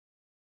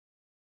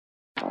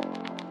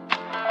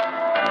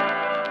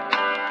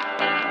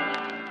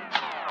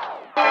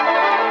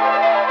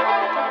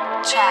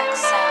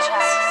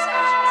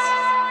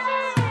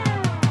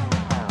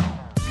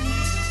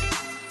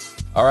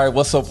All right,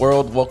 what's up,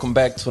 world? Welcome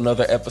back to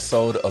another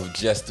episode of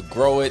Just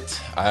Grow It.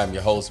 I am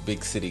your host,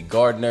 Big City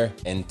Gardener,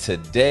 and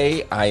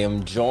today I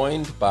am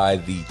joined by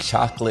the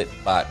chocolate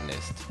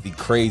botanist, the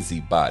crazy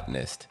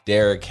botanist,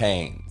 Derek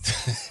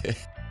Haynes.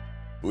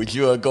 Would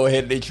you go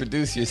ahead and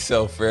introduce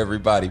yourself for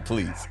everybody,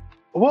 please?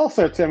 Well,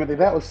 Sir Timothy,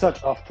 that was such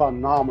a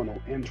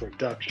phenomenal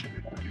introduction,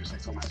 if I do say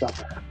so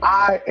myself.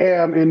 I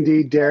am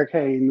indeed Derek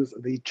Haynes,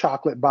 the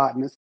chocolate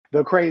botanist,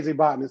 the crazy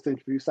botanist if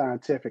you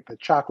scientific, the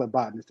chocolate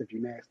botanist if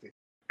you nasty.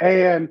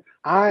 And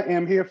I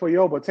am here for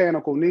your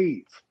botanical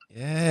needs.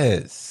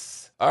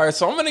 Yes. All right,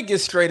 so I'm going to get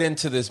straight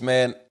into this,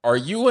 man. Are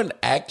you an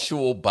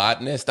actual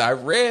botanist? I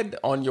read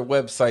on your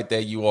website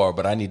that you are,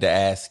 but I need to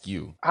ask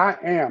you. I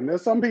am.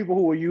 There's some people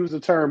who will use the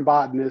term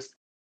botanist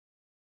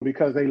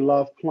because they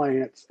love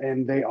plants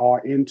and they are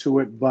into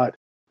it, but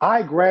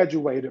I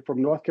graduated from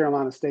North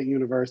Carolina State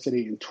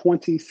University in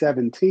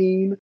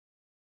 2017.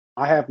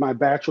 I have my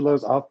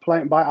bachelor's of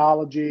plant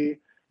biology.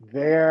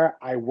 There,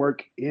 I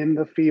work in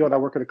the field. I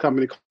work at a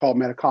company called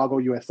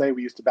Medicago USA.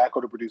 We use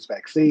tobacco to produce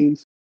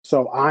vaccines.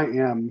 So I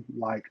am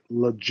like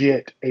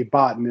legit a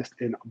botanist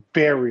in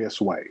various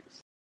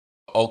ways.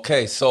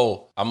 Okay,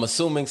 so I'm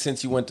assuming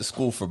since you went to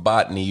school for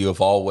botany, you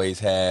have always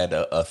had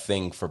a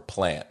thing for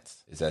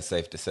plants. Is that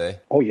safe to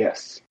say? Oh,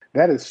 yes,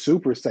 that is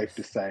super safe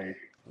to say.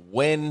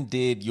 When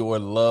did your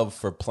love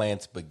for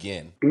plants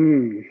begin?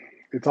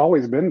 It's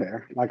always been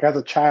there. Like as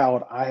a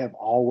child, I have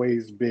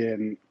always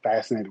been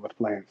fascinated with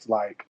plants.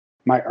 Like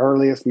my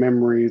earliest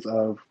memories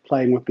of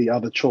playing with the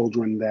other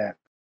children that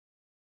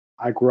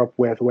I grew up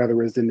with,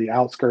 whether it's in the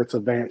outskirts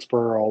of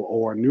Vanceboro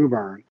or New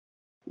Bern,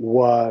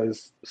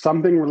 was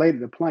something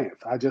related to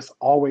plants. I just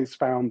always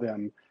found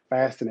them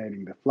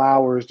fascinating. The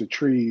flowers, the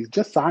trees,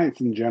 just science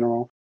in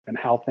general and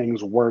how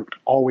things worked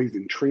always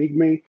intrigued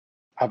me.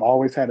 I've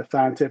always had a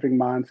scientific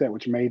mindset,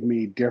 which made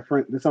me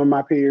different than some of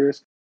my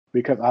peers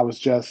because I was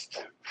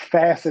just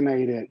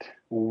fascinated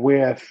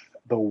with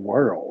the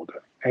world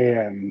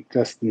and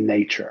just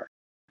nature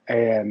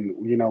and,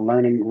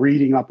 learning,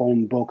 reading up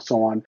on books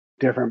on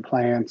different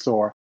plants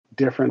or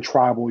different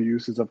tribal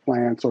uses of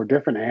plants or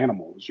different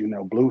animals,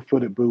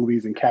 blue-footed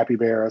boobies and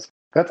capybaras.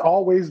 That's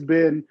always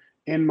been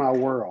in my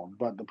world.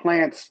 But the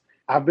plants,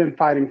 I've been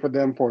fighting for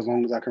them for as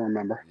long as I can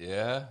remember.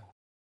 Yeah,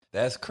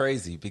 that's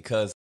crazy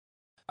because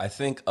I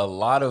think a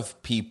lot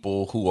of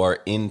people who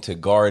are into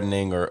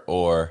gardening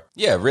or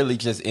yeah, really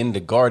just into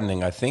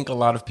gardening, I think a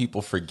lot of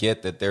people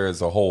forget that there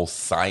is a whole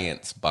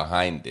science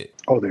behind it.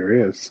 Oh,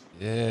 there is.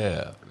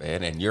 Yeah,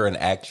 man, and you're an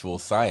actual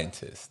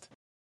scientist.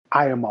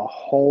 I am a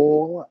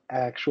whole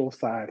actual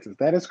scientist.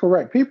 That is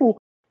correct. People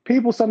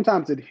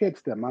sometimes it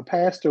hits them. My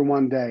pastor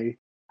one day,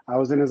 I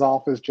was in his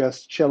office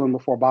just chilling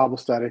before Bible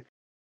study,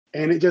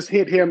 and it just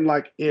hit him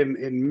like in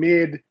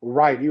mid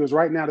right. He was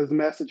writing out his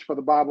message for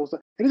the Bible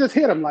study, and it just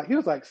hit him like he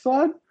was like,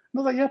 "Son." I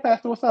was like, "Yeah,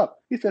 Pastor, what's up?"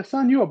 He said,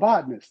 "Son, you a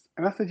botanist."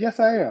 And I said, "Yes,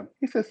 I am."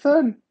 He said,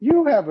 "Son,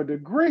 you have a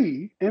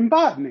degree in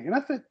botany." And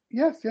I said,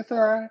 "Yes, yes,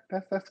 sir.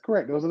 That's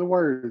correct. Those are the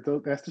words.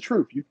 That's the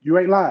truth. You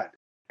ain't lying."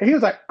 And he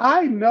was like,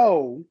 "I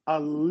know a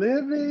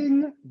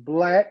living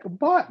black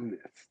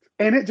botanist."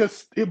 And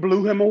it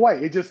blew him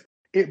away.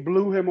 It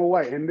blew him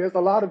away. And there's a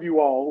lot of you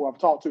all who I've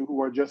talked to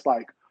who are just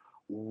like,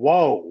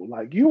 whoa,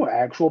 like you are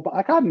actual,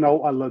 like I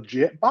know a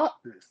legit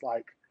botanist.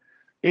 Like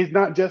it's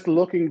not just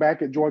looking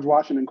back at George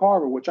Washington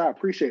Carver, which I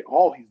appreciate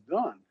all he's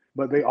done,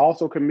 but they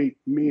also can meet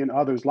me and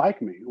others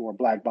like me who are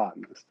black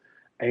botanists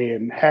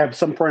and have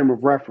some frame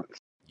of reference.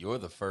 You're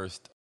the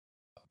first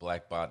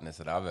black botanist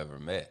that I've ever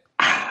met.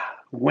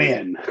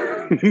 When?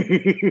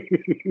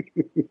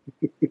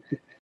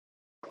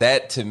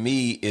 That to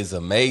me is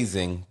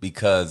amazing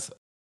because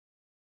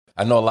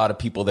I know a lot of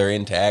people they're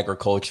into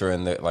agriculture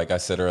and like I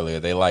said earlier,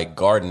 they like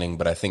gardening,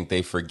 but I think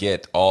they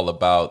forget all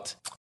about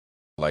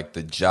like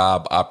the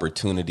job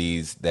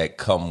opportunities that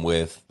come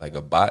with like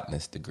a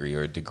botanist degree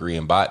or a degree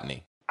in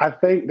botany. I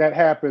think that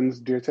happens,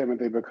 dear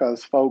Timothy,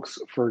 because folks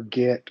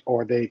forget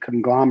or they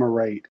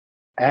conglomerate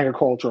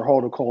agriculture,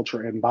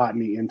 horticulture, and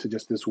botany into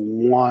just this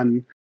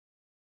one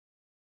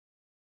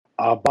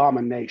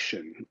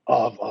abomination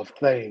of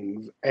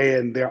things.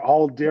 And they're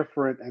all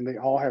different and they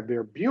all have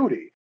their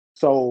beauty.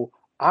 So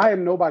I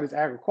am nobody's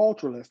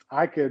agriculturalist.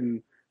 I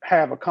can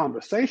have a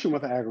conversation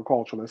with an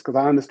agriculturalist because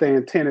I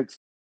understand tenets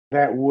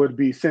that would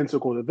be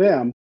sensical to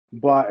them.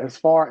 But as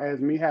far as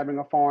me having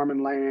a farm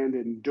and land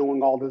and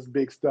doing all this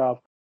big stuff,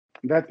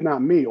 that's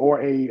not me. Or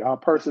a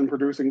person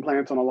producing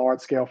plants on a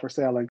large scale for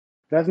selling,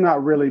 that's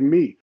not really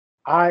me.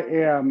 I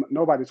am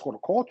nobody's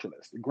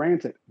horticulturalist.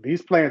 Granted,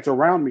 these plants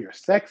around me are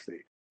sexy.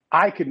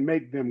 I can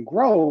make them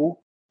grow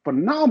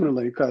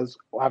phenomenally because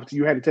obviously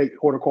you had to take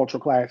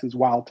horticultural classes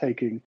while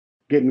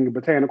getting a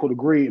botanical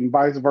degree and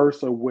vice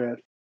versa with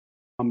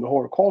the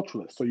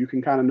horticulturalist. So you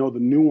can kind of know the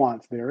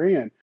nuance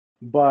therein.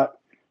 But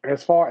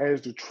as far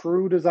as the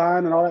true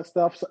design and all that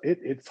stuff, so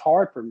it's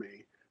hard for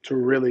me to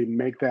really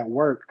make that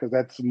work because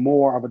that's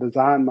more of a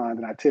design mind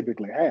than I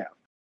typically have.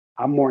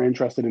 I'm more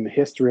interested in the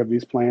history of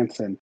these plants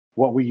and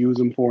what we use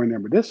them for in their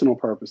medicinal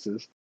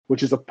purposes,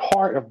 which is a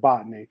part of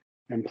botany.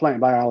 and plant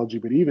biology,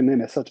 but even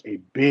then, it's such a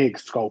big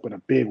scope and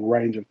a big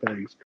range of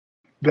things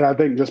that I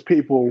think just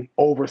people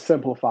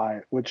oversimplify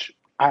it, which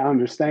I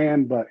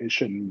understand, but it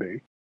shouldn't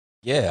be.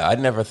 Yeah, I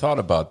never thought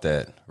about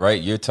that.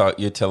 Right? You're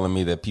telling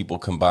me that people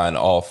combine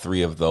all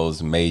three of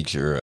those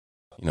major,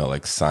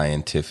 like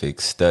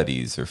scientific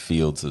studies or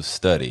fields of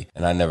study.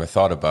 And I never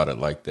thought about it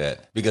like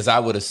that. Because I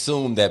would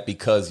assume that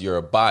because you're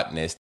a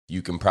botanist,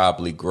 you can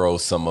probably grow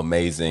some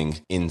amazing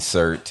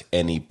insert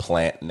any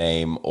plant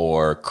name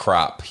or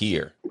crop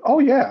here. Oh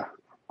yeah,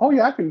 oh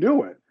yeah, I can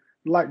do it.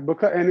 Like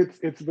because and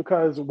it's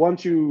because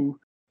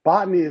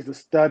botany is the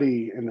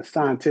study and the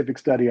scientific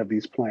study of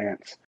these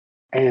plants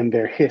and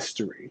their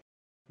history,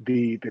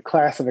 the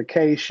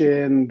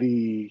classification,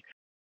 the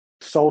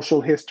social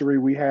history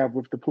we have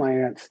with the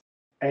plants,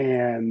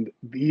 and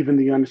even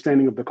the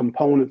understanding of the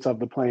components of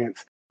the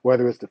plants,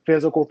 whether it's the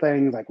physical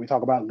things like we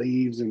talk about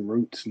leaves and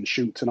roots and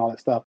shoots and all that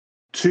stuff,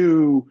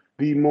 to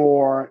the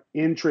more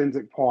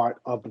intrinsic part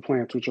of the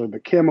plants, which are the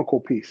chemical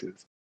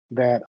pieces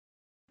that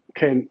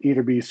can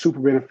either be super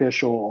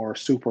beneficial or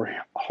super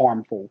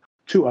harmful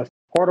to us.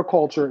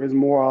 Horticulture is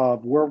more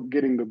of we're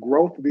getting the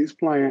growth of these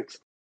plants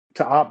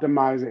to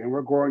optimize it, and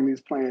we're growing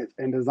these plants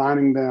and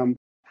designing them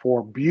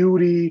for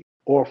beauty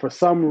or for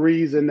some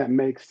reason that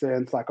makes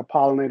sense, like a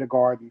pollinator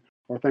garden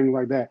or things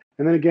like that.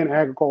 And then again,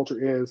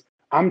 agriculture is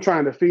I'm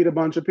trying to feed a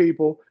bunch of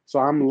people, so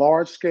I'm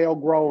large scale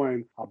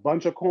growing a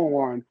bunch of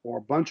corn or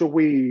a bunch of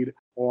weed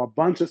or a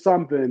bunch of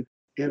something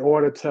in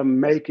order to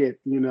make it,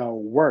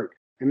 work.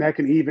 And that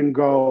can even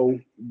go,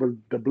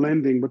 the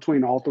blending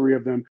between all three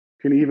of them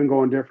can even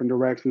go in different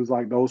directions,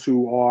 like those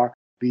who are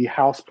the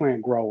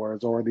houseplant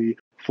growers or the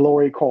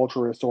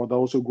floriculturists or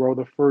those who grow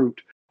the fruit,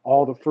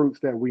 all the fruits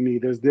that we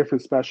need. There's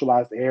different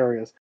specialized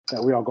areas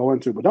that we all go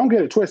into. But don't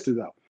get it twisted,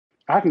 though.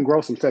 I can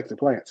grow some sexy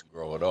plants.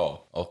 Grow it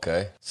all.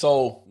 Okay.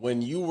 So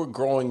when you were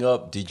growing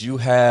up, did you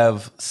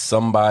have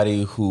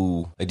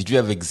did you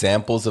have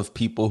examples of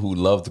people who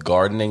loved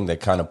gardening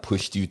that kind of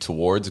pushed you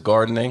towards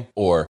gardening?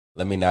 Or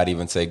let me not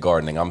even say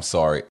gardening. I'm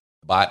sorry.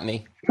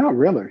 Botany? Not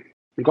really.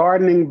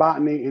 Gardening,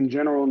 botany in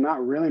general,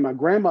 not really. My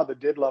grandmother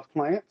did love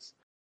plants.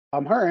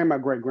 Her and my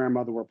great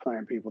grandmother were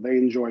plant people. They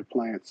enjoyed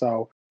plants.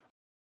 So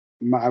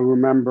I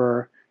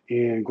remember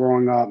in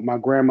growing up, my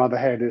grandmother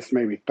had this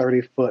maybe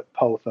 30-foot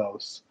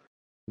pothos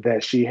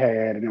that she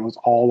had, and it was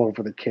all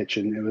over the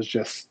kitchen. It was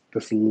just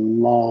this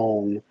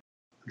long,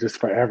 just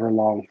forever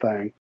long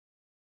thing.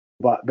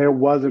 But there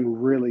wasn't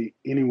really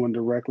anyone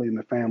directly in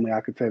the family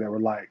I could say that were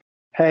like,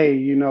 hey,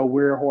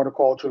 we're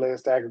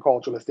horticulturalists,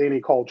 agriculturalists,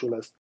 any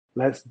culturalists.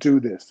 Let's do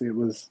this.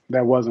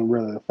 That wasn't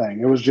really the thing.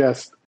 It was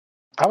just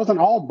I was an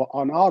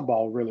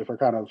oddball really for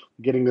kind of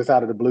getting this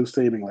out of the blue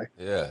seemingly.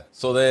 Yeah.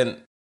 So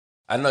then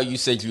I know you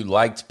said you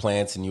liked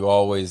plants and you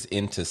always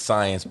into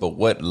science, but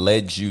what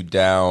led you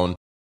down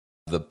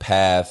the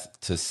path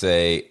to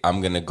say,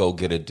 I'm going to go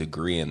get a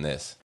degree in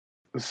this?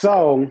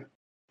 So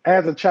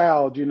as a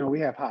child, we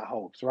have high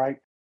hopes, right?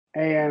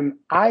 And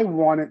I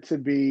wanted to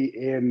be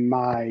in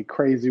my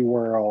crazy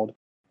world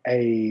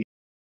a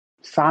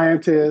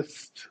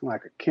scientist,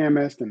 like a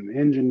chemist and an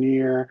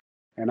engineer,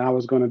 and I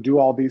was going to do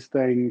all these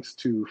things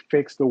to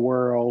fix the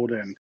world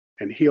and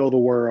heal the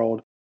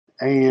world.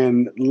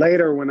 And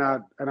later,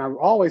 I've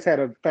always had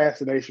a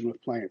fascination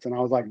with plants, and I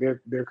was like,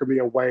 there could be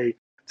a way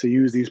to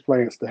use these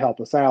plants to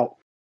help us out.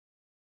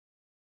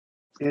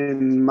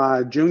 In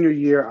my junior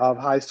year of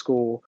high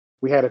school,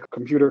 we had a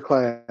computer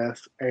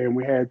class, and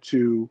we had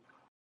to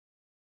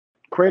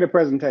create a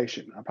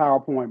presentation, a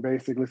PowerPoint,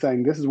 basically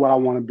saying, this is what I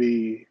want to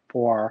be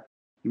for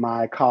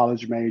my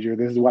college major.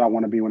 This is what I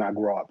want to be when I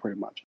grow up, pretty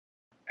much.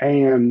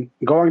 And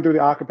going through the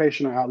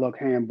Occupational Outlook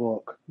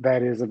handbook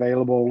that is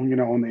available,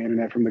 on the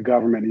internet from the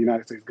government, the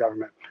United States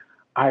government,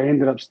 I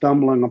ended up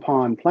stumbling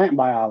upon plant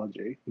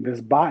biology, this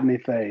botany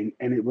thing,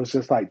 and it was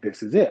just like,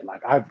 this is it.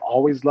 Like, I've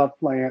always loved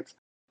plants.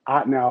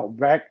 Now,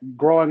 back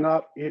growing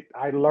up,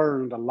 I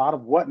learned a lot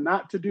of what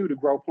not to do to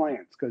grow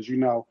plants because,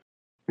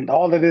 and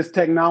all of this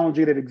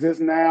technology that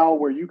exists now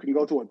where you can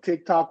go to a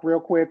TikTok real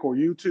quick or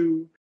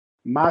YouTube,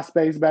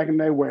 MySpace back in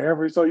the day,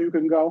 wherever so you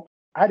can go.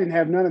 I didn't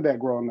have none of that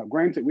growing up.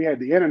 Granted, we had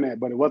the internet,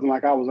 but it wasn't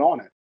like I was on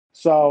it.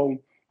 So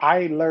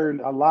I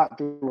learned a lot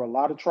through a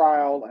lot of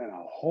trial and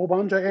a whole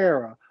bunch of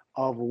error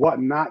of what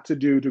not to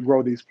do to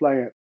grow these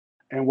plants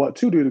and what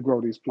to do to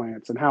grow these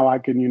plants and how I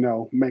can,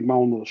 make my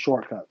own little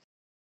shortcuts.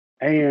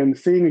 And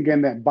seeing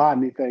again that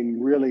botany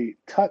thing really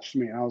touched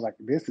me. And I was like,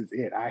 this is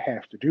it. I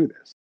have to do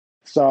this.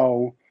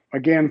 So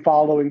again,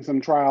 following some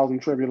trials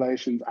and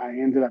tribulations, I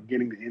ended up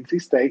getting to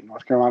NC State,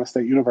 North Carolina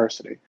State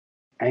University.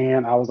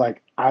 And I was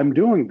like, I'm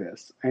doing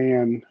this.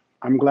 And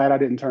I'm glad I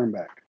didn't turn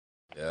back.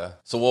 Yeah.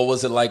 So what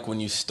was it like when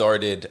you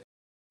started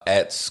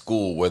at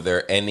school? Were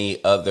there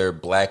any other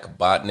Black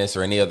botanists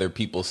or any other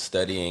people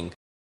studying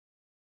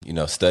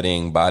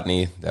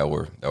botany that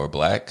were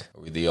Black?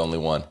 Or were you the only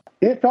one?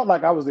 It felt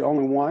like I was the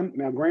only one.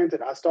 Now,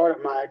 granted, I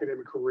started my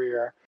academic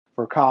career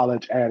for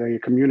college at a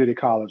community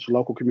college,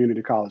 local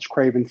community college,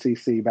 Craven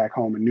CC back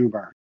home in New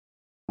Bern.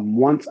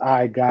 Once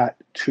I got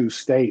to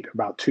state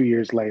about 2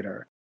 years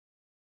later,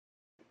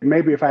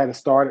 maybe if I had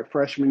started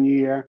freshman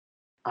year,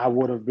 I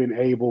would have been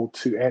able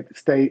to, at the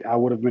state, I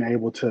would have been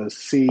able to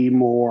see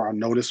more or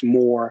notice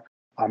more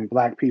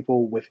Black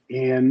people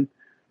within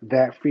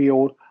that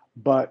field.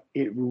 But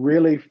it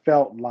really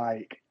felt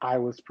like I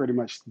was pretty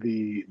much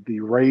the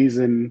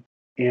raisin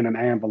in an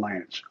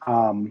avalanche,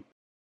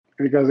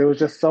 because it was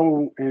just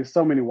so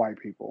many white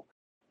people,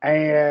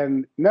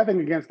 and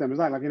nothing against them. It's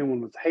not like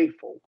anyone was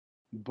hateful,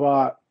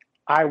 but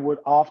I would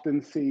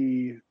often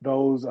see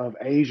those of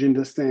Asian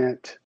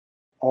descent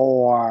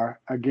or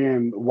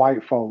again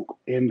white folk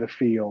in the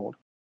field.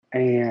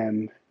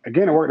 And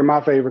again, it worked in my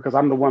favor because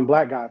I'm the one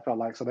Black guy, I felt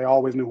like, so they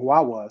always knew who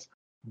I was.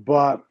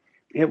 But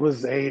it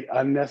was a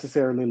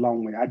unnecessarily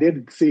lonely. I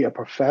did see a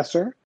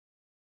professor,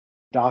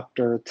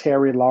 Dr.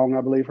 Terry Long,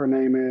 I believe her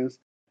name is,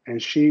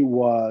 and she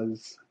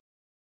was,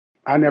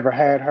 I never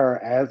had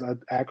her as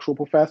an actual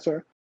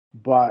professor,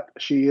 but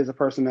she is a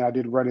person that I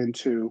did run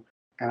into.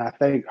 And I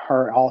think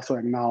her also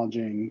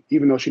acknowledging,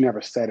 even though she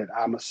never said it,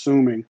 I'm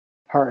assuming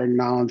her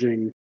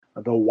acknowledging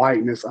the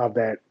whiteness of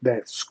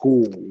that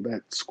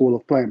school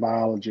of plant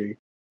biology,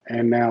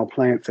 and now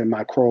plants and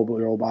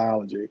microbial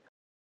biology.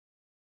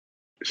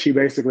 She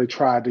basically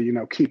tried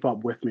to, keep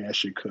up with me as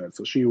she could.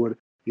 So she would,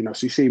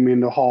 she see me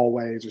in the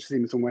hallways or see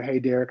me somewhere, hey,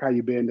 Derek, how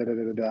you been? Da, da,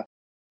 da, da, da.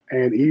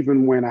 And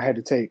even when I had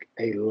to take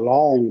a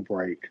long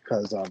break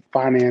because of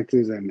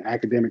finances and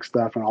academic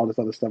stuff and all this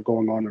other stuff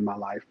going on in my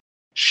life,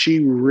 she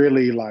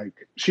really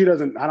she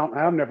doesn't,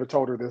 I've never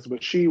told her this,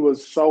 but she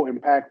was so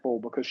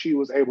impactful because she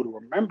was able to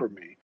remember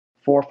me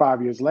 4 or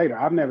 5 years later.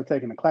 I've never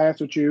taken a class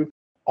with you.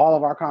 All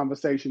of our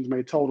conversations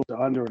may total to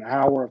under an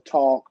hour of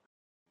talk,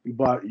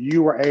 but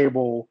you were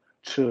able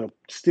to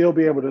still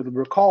be able to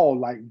recall,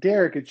 like,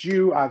 Derek, it's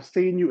you, I've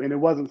seen you, and it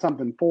wasn't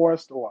something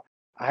forced or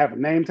I have a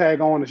name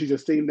tag on and she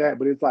just seen that,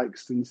 but it's like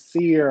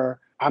sincere.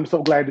 I'm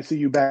so glad to see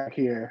you back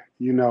here.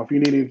 If you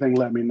need anything,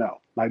 let me know.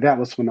 Like, that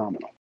was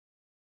phenomenal.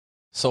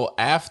 So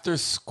after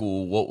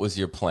school, what was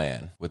your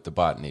plan with the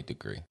botany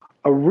degree?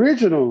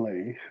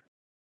 Originally,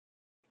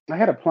 I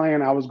had a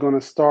plan. I was going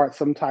to start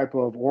some type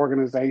of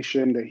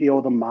organization to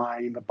heal the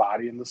mind, the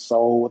body, and the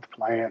soul with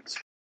plants,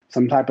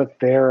 some type of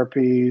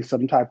therapy,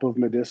 some type of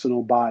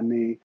medicinal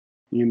botany,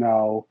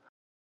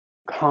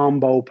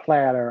 combo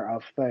platter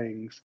of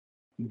things.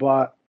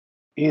 But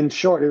in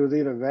short, it was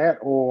either that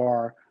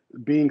or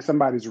being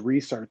somebody's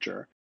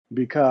researcher,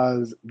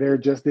 because there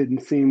just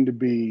didn't seem to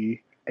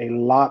be a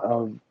lot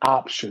of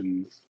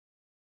options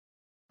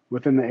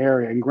within the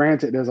area. And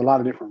granted, there's a lot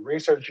of different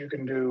research you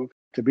can do.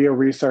 To be a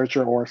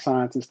researcher or a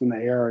scientist in the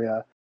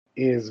area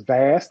is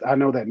vast. I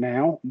know that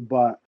now,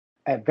 but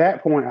at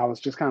that point, I was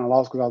just kind of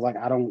lost because I was like,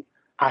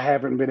 I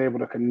haven't been able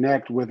to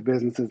connect with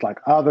businesses like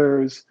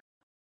others.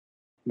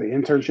 The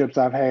internships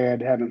I've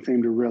had haven't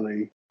seemed to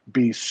really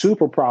be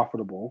super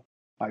profitable.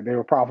 Like, they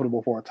were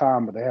profitable for a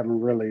time, but they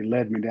haven't really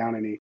led me down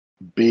any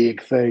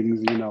big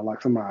things,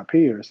 like some of my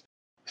peers.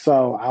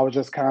 So I was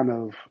just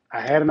I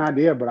had an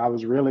idea, but I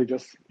was really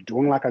just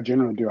doing like I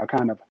generally do. I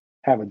kind of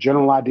have a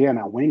general idea and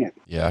I wing it.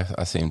 Yeah,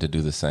 I seem to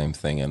do the same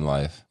thing in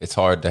life. It's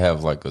hard to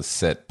have like a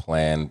set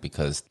plan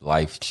because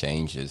life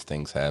changes,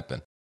 things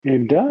happen.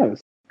 It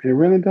does. It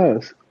really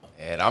does.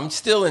 And I'm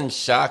still in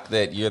shock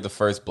that you're the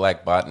first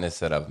Black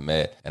botanist that I've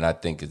met, and I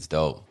think it's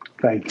dope.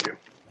 Thank you.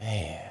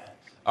 Man.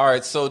 All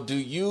right, so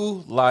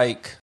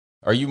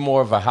are you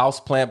more of a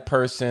houseplant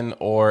person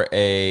or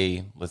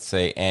a, let's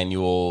say,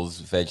 annuals,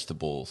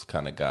 vegetables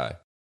kind of guy?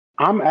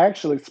 I'm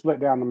actually split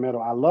down the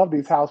middle. I love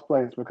these house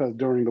plants because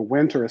during the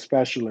winter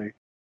especially,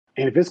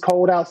 and if it's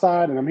cold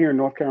outside, and I'm here in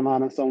North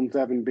Carolina, zone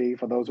 7B,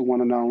 for those who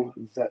want to know,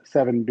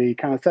 7B,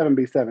 kind of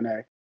 7B,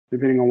 7A,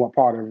 depending on what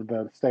part of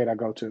the state I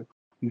go to.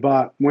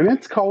 But when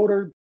it's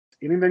colder,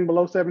 anything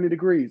below 70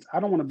 degrees, I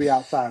don't want to be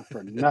outside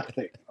for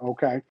nothing,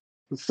 okay?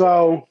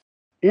 So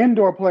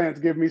indoor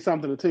plants give me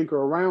something to tinker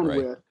around Right.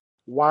 with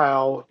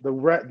while the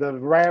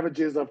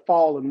ravages of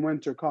fall and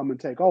winter come and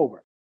take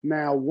over.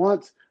 Now,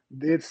 once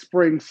it's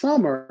spring,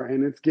 summer,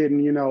 and it's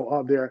getting,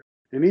 up there,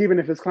 and even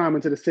if it's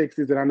climbing to the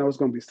 60s and I know it's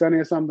going to be sunny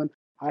or something,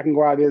 I can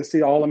go out there and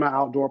see all of my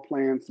outdoor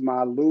plants,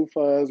 my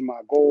loofahs, my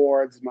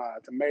gourds, my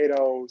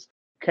tomatoes,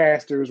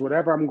 casters,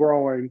 whatever I'm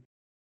growing.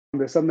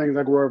 There's some things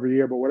I grow every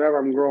year, but whatever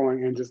I'm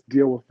growing, and just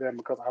deal with them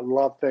because I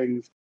love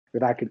things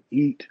that I could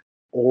eat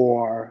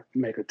or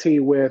make a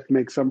tea with,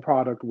 make some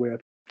product with,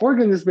 or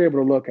can just be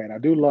able to look at. I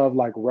do love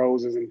like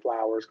roses and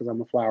flowers because I'm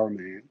a flower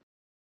man.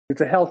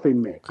 It's a healthy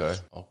mix.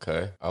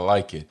 Okay. I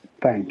like it.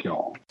 Thank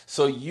y'all.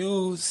 So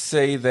you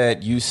say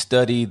that you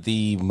study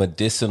the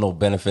medicinal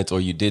benefits,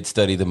 or you did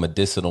study the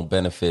medicinal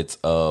benefits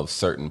of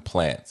certain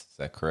plants. Is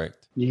that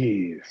correct?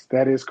 Yes,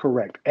 that is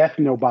correct.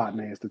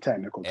 Ethnobotany is the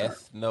technical term.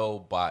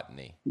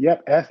 Ethnobotany.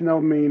 Yep,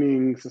 ethno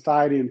meaning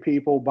society and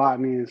people,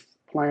 botany is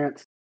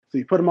plants. So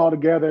you put them all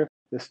together.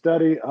 The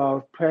study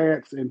of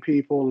plants and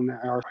people and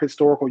our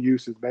historical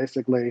uses,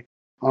 basically.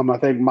 I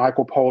think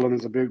Michael Pollan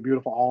is a big,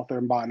 beautiful author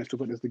and botanist who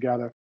put this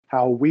together.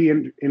 How we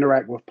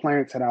interact with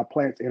plants and how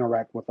plants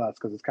interact with us,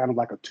 because it's kind of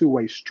like a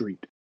two-way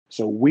street.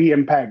 So we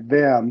impact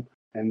them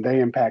and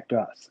they impact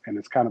us. And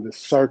it's kind of this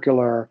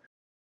circular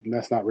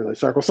That's not really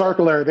circle.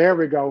 Circular. There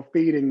we go.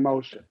 Feeding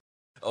motion.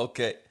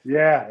 Okay.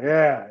 Yeah,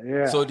 yeah,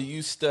 yeah. So do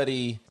you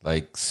study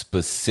like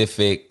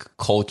specific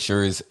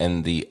cultures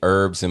and the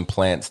herbs and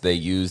plants they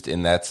used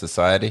in that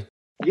society?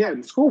 Yeah,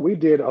 in school we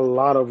did a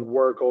lot of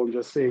work on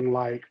just seeing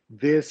like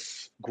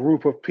this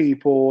group of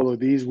people or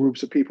these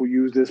groups of people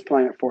use this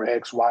plant for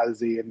X, Y,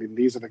 Z, and then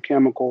these are the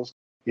chemicals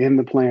in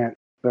the plant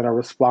that are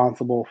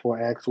responsible for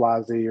X,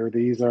 Y, Z, or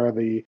these are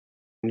the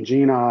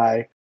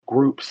geni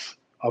groups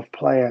of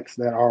plants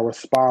that are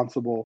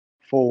responsible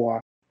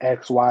for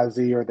X, Y,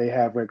 Z, or they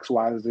have X,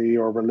 Y, Z,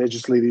 or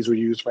religiously these were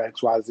used for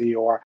X, Y, Z,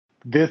 or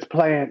this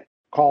plant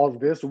caused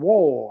this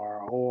war,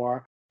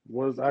 or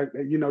was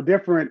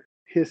different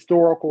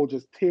historical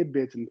just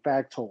tidbits and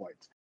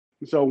factoids.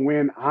 So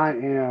when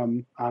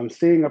I'm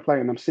seeing a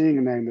plant and I'm seeing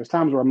a name, there's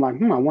times where I'm like,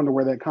 I wonder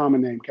where that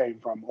common name came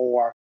from.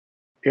 Or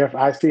if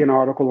I see an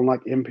article on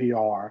like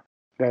NPR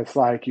that's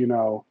like,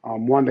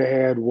 one they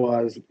had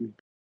was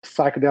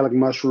psychedelic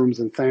mushrooms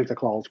and Santa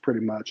Claus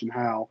pretty much, and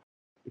how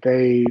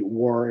they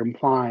were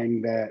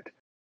implying that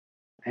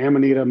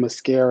Amanita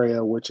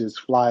muscaria, which is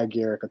fly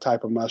agaric, a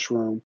type of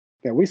mushroom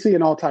that we see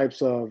in all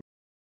types of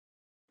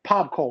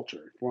pop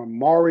culture, from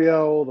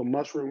Mario, the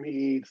mushroom he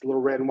eats,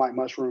 little red and white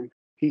mushroom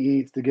he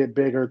eats to get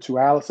bigger, to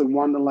Alice in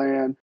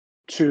Wonderland,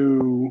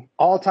 to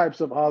all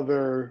types of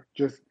other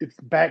just it's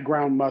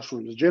background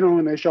mushrooms. Generally,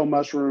 when they show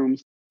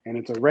mushrooms and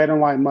it's a red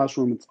and white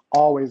mushroom, it's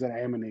always an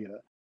Amanita.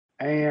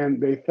 And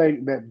they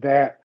think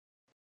that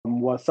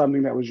was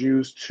something that was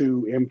used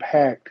to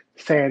impact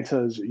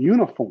Santa's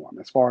uniform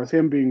as far as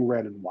him being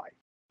red and white.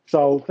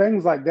 So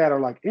things like that are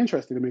like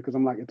interesting to me because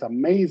I'm like, it's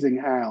amazing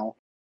how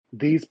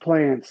these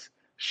plants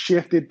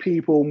shifted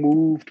people,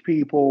 moved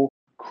people,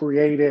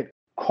 created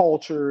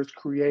cultures,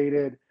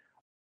 created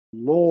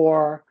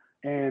lore,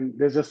 and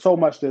there's just so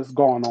much that's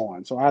going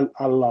on. So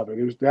I love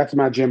it. That's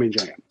my Jimmy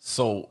Jam.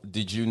 So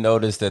did you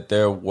notice that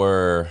there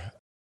were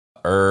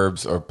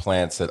herbs or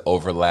plants that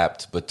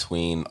overlapped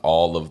between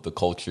all of the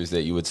cultures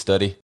that you would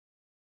study?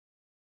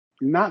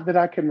 Not that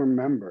I can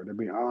remember, to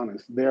be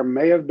honest. There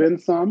may have been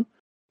some,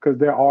 because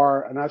there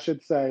are, and I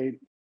should say,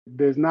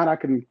 there's not I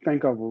can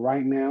think of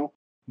right now,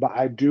 but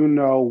I do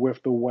know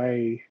with the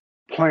way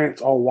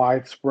plants are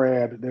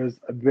widespread, there's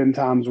been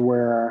times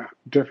where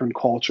different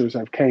cultures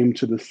have came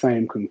to the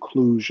same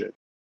conclusion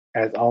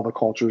as all the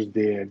cultures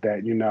did,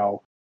 that,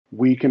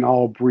 we can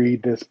all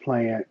breed this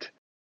plant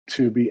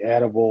to be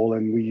edible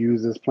and we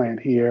use this plant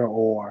here,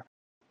 or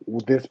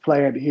this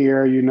plant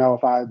here,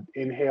 if I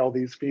inhale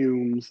these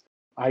fumes,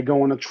 I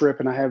go on a trip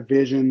and I have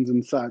visions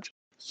and such.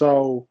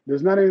 So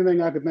there's not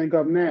anything I could think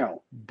of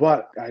now,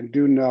 but I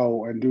do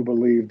know and do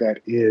believe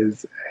that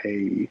is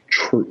a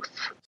truth.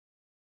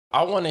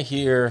 I want to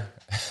hear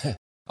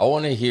I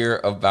want to hear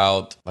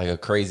about like a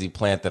crazy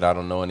plant that I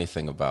don't know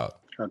anything about.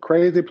 A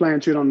crazy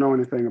plant you don't know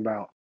anything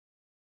about.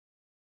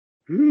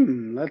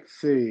 Let's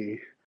see.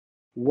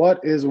 What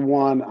is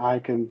one I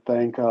can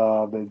think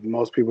of that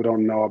most people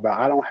don't know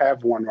about? I don't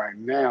have one right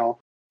now.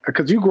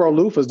 Because you grow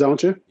loofahs,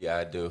 don't you? Yeah,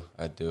 I do.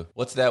 I do.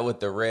 What's that with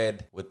the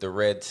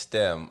red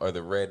stem or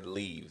the red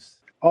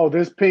leaves? Oh,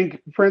 this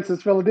pink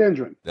Princess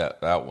Philodendron.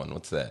 That one.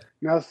 What's that?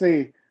 Now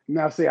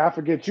see, I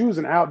forget you's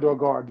an outdoor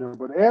gardener,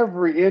 but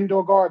every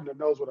indoor gardener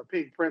knows what a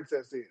pink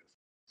princess is.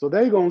 So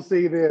they gonna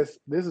see this.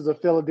 This is a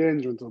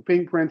philodendron, so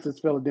pink princess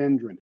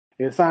philodendron.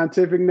 Its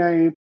scientific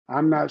name,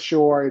 I'm not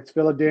sure. It's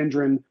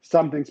philodendron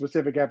something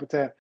specific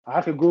epithet.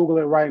 I could Google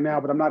it right now,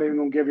 but I'm not even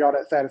gonna give y'all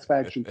that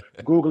satisfaction.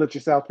 Google it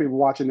yourself, people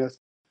watching this.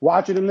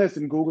 Watch it and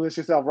listen. Google this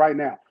yourself right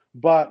now.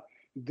 But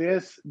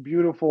this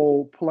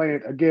beautiful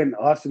plant, again,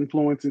 us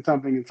influencing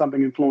something and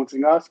something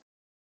influencing us.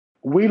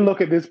 We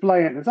look at this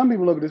plant, and some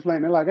people look at this plant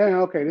and they're like, hey,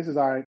 okay, this is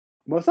all right.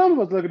 But some of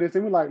us look at this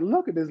and we're like,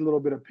 look at this little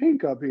bit of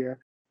pink up here.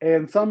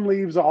 And some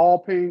leaves are all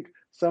pink.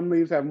 Some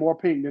leaves have more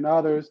pink than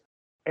others.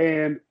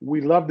 And we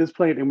love this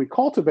plant and we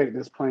cultivate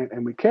this plant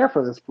and we care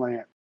for this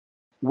plant,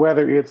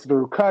 whether it's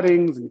through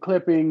cuttings and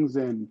clippings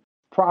and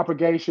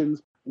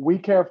propagations. We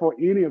care for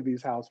any of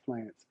these house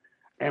plants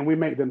and we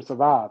make them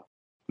survive.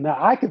 Now,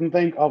 I can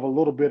think of a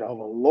little bit of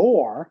a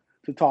lore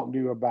to talk to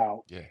you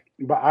about, Yeah.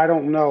 but I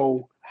don't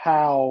know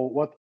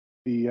what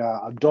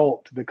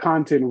the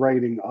content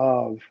rating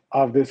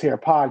of this here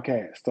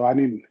podcast. So I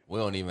need We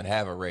don't even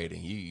have a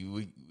rating.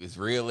 You as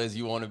real as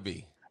you want to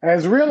be.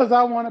 as real as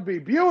I want to be.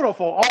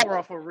 Beautiful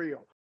aura for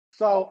real.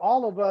 So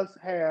all of us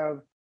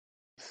have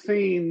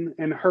seen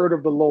and heard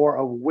of the lore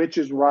of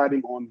witches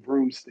riding on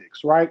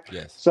broomsticks, right?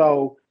 Yes.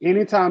 So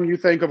anytime you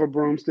think of a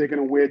broomstick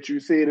and a witch, you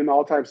see it in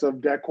all types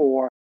of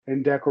decor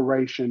and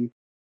decoration.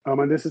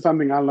 And this is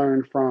something I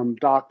learned from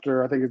I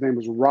think his name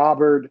was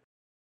Robert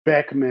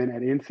Beckman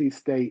at NC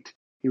State.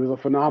 He was a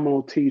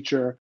phenomenal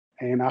teacher,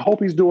 and I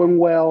hope he's doing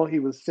well. He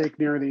was sick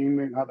near the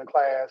ending of the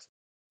class,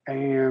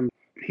 and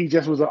he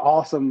just was an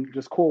awesome,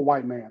 just cool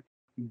white man.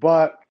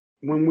 But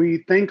when we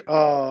think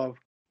of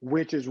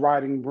witches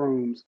riding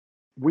brooms,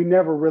 we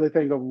never really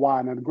think of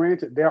why. Now,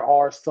 granted, there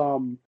are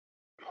some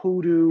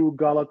hoodoo,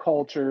 Gullah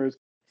cultures,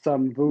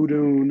 some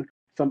voodoo,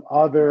 some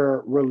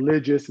other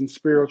religious and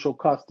spiritual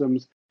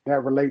customs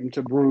that relating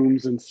to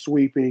brooms and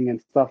sweeping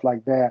and stuff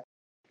like that.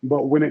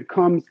 But when it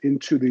comes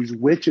into these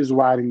witches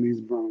riding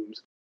these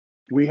brooms,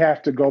 we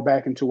have to go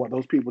back into what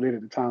those people did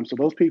at the time. So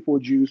those people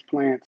would use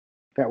plants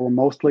that were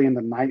mostly in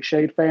the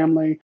nightshade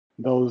family,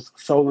 those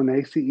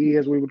Solanaceae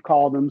as we would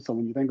call them. So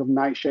when you think of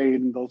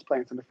nightshade and those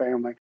plants in the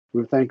family,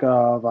 we would think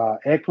of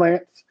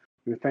eggplants,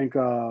 we would think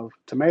of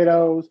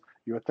tomatoes,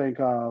 you would think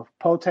of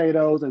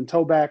potatoes and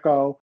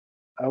tobacco.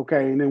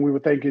 Okay, and then we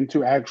would think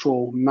into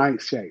actual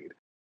nightshade.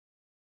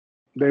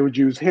 They would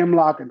use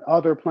hemlock and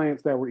other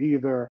plants that were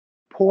either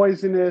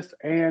poisonous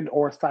and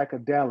or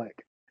psychedelic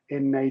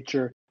in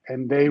nature,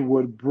 and they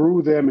would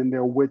brew them in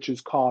their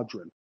witch's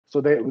cauldron. So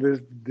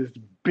there's this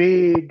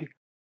big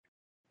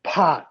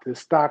pot, this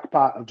stock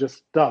pot of just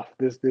stuff,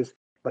 this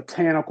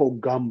botanical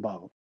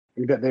gumbo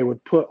that they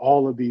would put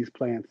all of these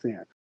plants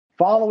in.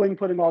 Following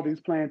putting all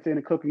these plants in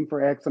and cooking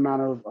for X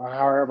amount of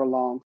however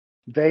long,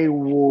 they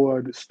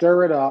would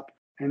stir it up,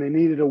 and they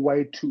needed a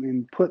way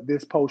to put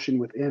this potion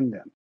within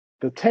them.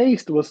 The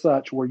taste was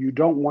such where you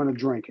don't want to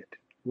drink it,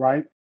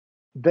 right?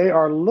 They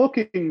are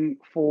looking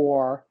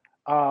for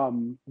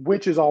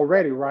witches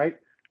already, right?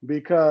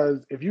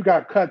 Because if you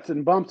got cuts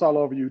and bumps all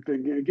over you,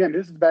 again,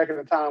 this is back in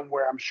a time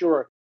where I'm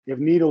sure if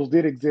needles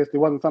did exist, it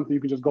wasn't something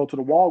you could just go to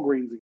the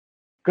Walgreens,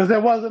 because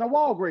there wasn't a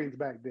Walgreens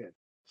back then.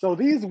 So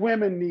these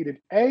women needed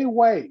a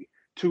way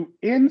to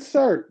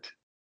insert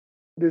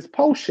this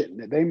potion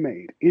that they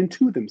made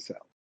into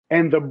themselves.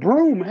 And the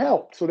broom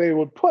helped. So they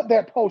would put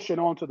that potion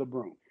onto the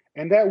broom.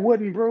 And that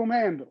wooden broom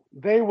handle,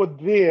 they would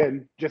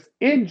then just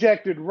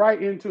inject it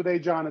right into their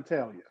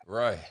genitalia.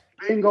 Right.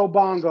 Bingo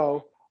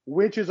bongo,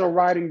 witches are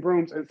riding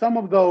brooms. And some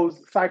of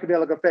those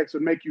psychedelic effects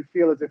would make you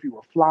feel as if you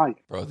were flying.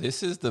 Bro,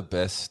 this is the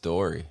best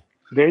story.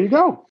 There you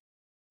go.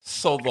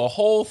 So the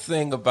whole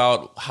thing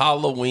about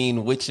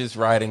Halloween witches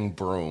riding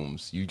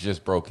brooms, you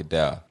just broke it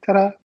down.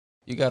 Ta-da.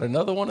 You got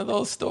another one of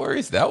those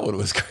stories? That one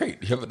was great.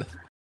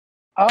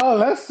 Oh,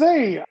 let's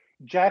see.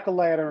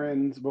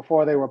 Jack-o'-lanterns,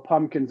 before they were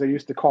pumpkins, they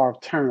used to carve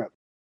turnips.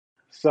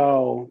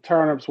 So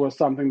turnips was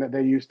something that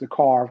they used to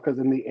carve because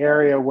in the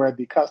area where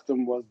the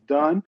custom was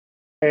done,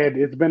 and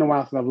it's been a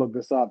while since I've looked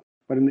this up,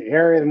 but in the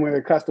area where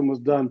the custom was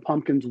done,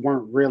 pumpkins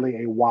weren't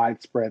really a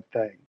widespread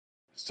thing.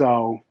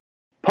 So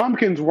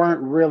pumpkins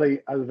weren't really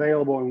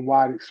available and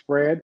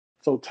widespread.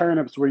 So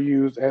turnips were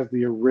used as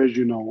the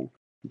original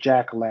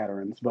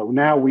jack-o'-lanterns. But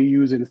now we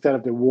use it instead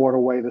of to ward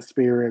away the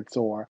spirits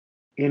or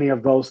any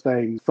of those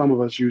things. Some of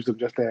us use them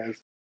just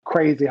as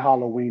crazy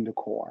Halloween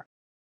decor.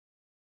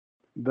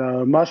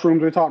 The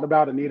mushrooms we talked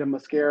about, Anita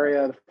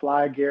muscaria, the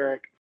fly agaric,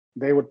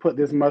 they would put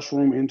this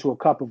mushroom into a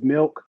cup of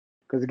milk.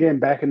 Because again,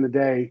 back in the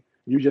day,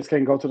 you just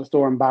can't go to the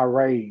store and buy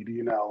Raid,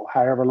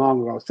 however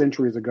long ago,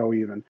 centuries ago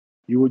even.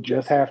 You would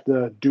just have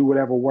to do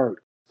whatever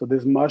worked. So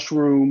this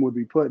mushroom would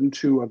be put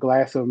into a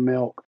glass of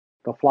milk.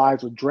 The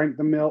flies would drink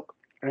the milk,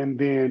 and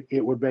then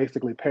it would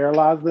basically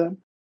paralyze them.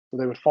 So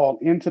they would fall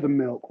into the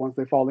milk. Once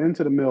they fall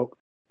into the milk,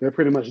 they're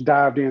pretty much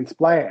dived in,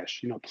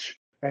 splash,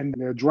 and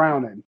they're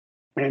drowning,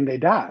 and they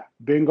die.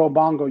 Bingo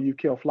bongo, you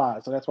kill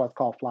flies. So that's why it's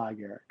called fly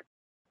agaric.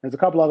 There's a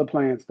couple other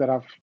plants that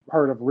I've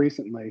heard of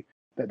recently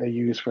that they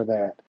use for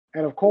that.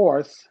 And of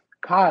course,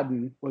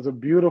 cotton was a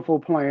beautiful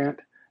plant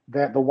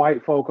that the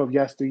white folk of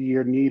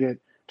yesteryear needed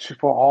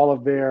for all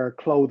of their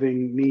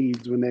clothing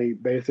needs when they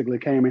basically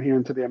came in here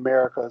into the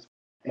Americas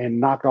and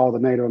knocked all the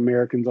Native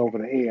Americans over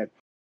the head,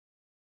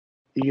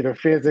 either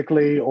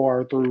physically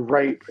or through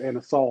rape and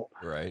assault.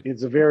 Right.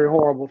 It's a very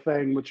horrible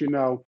thing, but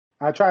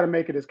I try to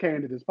make it as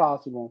candid as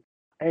possible.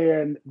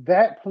 And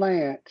that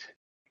plant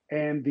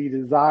and the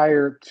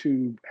desire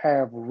to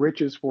have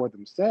riches for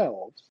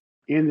themselves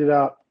ended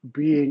up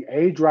being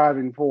a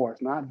driving force,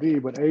 not the,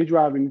 but a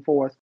driving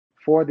force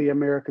for the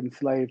American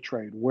slave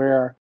trade,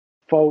 where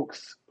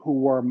folks who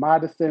were my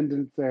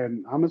descendants,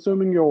 and I'm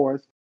assuming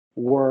yours,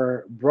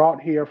 were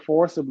brought here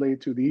forcibly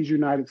to these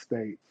United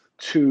States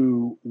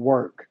to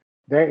work.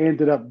 They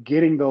ended up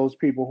getting those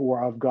people who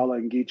are of Gullah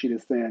and Geechee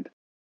descent,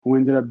 who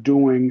ended up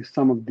doing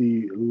some of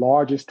the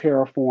largest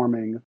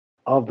terraforming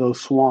of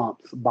those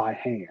swamps by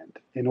hand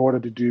in order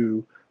to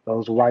do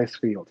those rice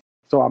fields.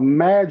 So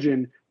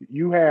imagine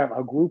you have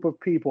a group of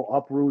people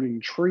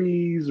uprooting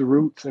trees,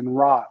 roots, and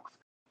rocks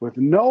with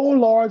no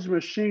large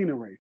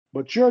machinery,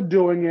 but you're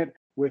doing it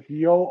with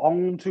your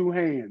own two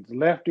hands,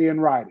 lefty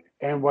and righty,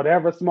 and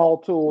whatever small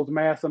tools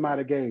Massa might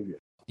have gave you.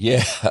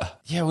 Yeah.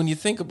 Yeah, when you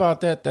think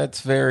about that,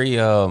 that's very,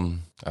 I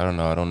don't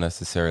know, I don't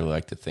necessarily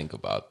like to think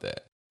about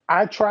that.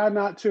 I try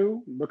not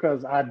to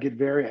because I'd get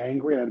very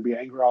angry and I'd be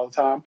angry all the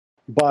time.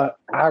 But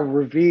I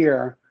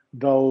revere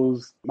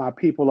my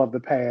people of the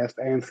past,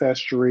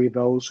 ancestry,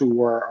 those who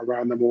were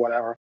around them or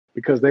whatever,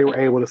 because they were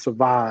able to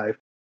survive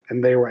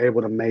and they were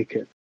able to make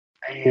it.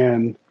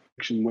 And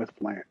with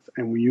plants.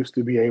 And we used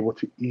to be able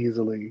to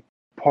easily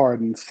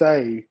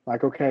say,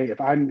 like, okay, if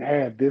I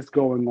had this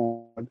going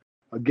on,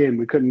 again,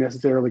 we couldn't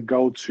necessarily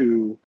go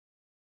to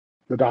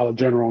the Dollar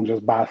General and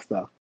just buy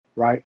stuff,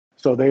 right?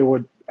 So they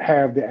would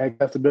have the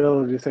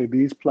accessibility to say,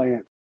 these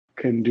plants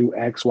can do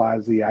X, Y,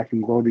 Z. I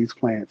can grow these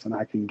plants and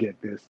I can get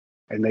this.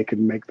 And they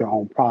can make their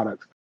own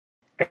products.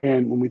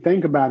 And when we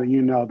think about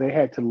it, they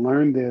had to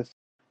learn this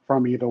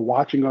from either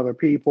watching other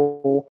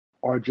people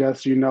or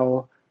just,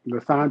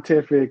 the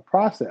scientific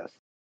process,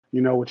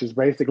 which is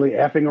basically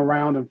effing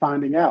around and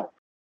finding out.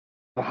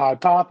 The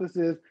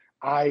hypothesis,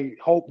 I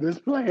hope this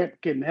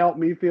plant can help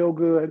me feel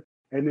good.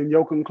 And then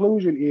your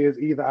conclusion is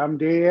either I'm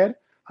dead,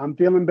 I'm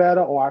feeling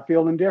better, or I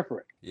feel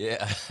indifferent.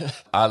 Yeah.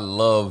 I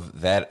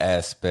love that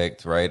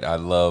aspect, right?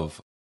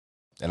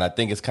 And I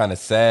think it's kind of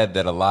sad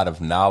that a lot of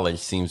knowledge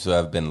seems to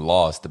have been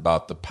lost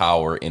about the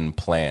power in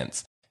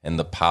plants and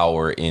the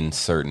power in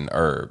certain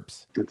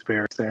herbs. It's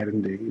very sad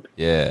indeed.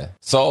 Yeah.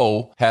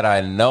 So had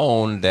I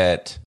known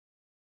that,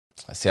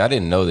 I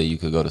didn't know that you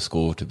could go to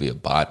school to be a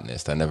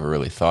botanist. I never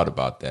really thought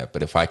about that.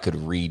 But if I could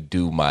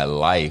redo my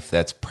life,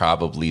 that's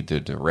probably the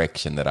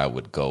direction that I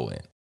would go in.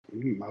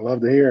 I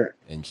love to hear it.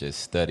 And just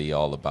study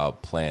all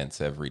about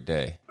plants every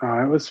day.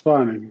 It was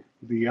fun.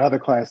 The other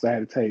class I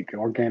had to take,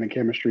 organic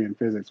chemistry and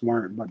physics,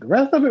 weren't. But the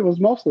rest of it was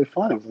mostly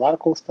fun. It was a lot of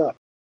cool stuff.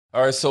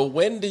 All right. So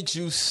when did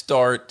you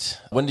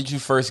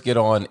first get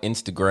on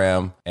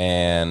Instagram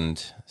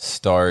and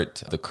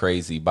start The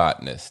Crazy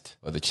Botanist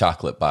or The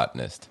Chocolate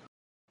Botanist?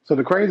 So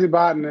The Crazy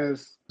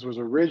Botanist was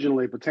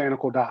originally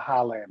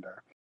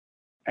botanical.highlander.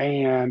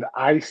 And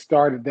I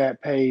started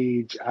that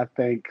page, I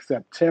think,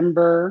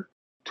 September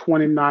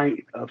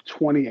 29th of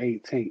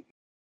 2018.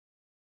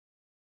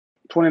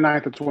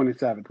 29th or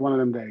 27th, one of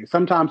them days.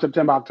 Sometime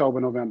September, October,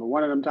 November,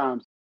 one of them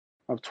times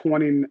of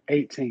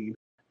 2018.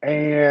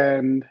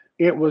 And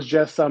it was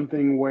just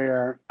something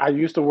where I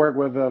used to work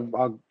with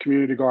a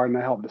community garden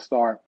I helped to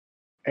start.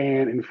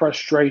 And in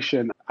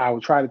frustration, I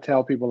would try to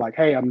tell people like,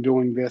 hey, I'm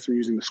doing this. We're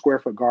using the square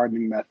foot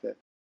gardening method.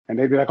 And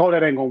they'd be like, oh,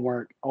 that ain't going to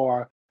work.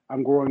 Or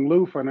I'm growing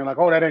loofah. And they're like,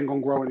 oh, that ain't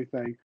going to grow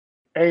anything.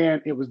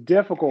 And it was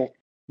difficult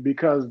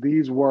because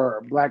these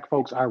were Black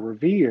folks I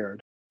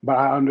revered. But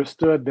I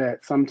understood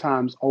that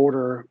sometimes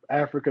older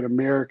African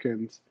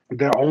Americans,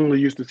 they're only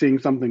used to seeing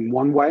something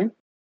one way.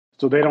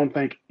 So they don't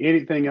think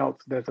anything else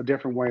that's a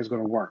different way is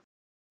going to work.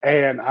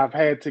 And I've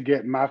had to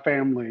get my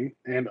family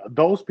and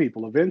those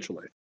people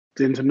eventually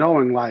into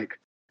knowing, like,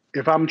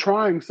 if I'm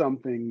trying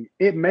something,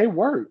 it may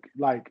work.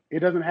 Like, it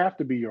doesn't have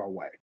to be your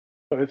way.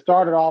 So it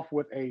started off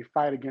with a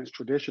fight against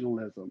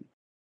traditionalism.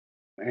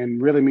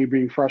 And really me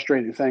being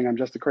frustrated and saying I'm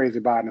just a crazy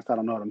botanist, I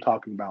don't know what I'm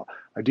talking about.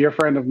 A dear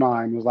friend of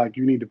mine was like,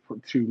 you need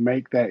to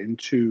make that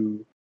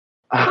into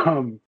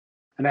an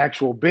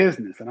actual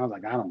business. And I was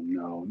like, I don't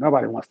know.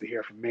 Nobody wants to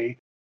hear from me.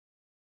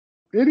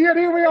 And yet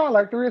here we are,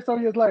 like 3 or so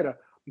years later.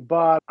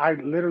 But I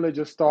literally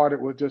just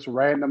started with just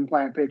random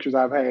plant pictures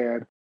I've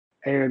had.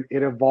 And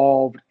it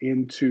evolved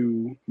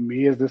into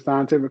me as the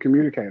scientific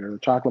communicator, the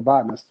chocolate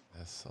botanist.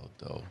 That's so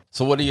dope.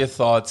 So what are your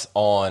thoughts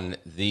on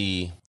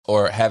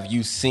or have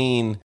you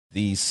seen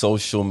the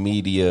social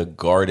media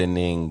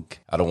gardening,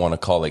 I don't want to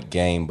call it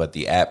game, but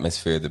the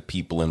atmosphere, the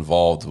people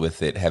involved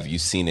with it, have you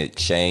seen it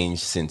change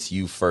since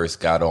you first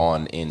got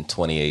on in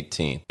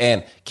 2018?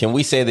 And can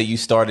we say that you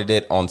started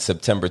it on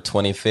September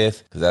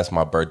 25th? Because that's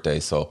my birthday,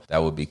 so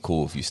that would be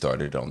cool if you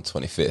started it on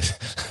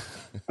 25th.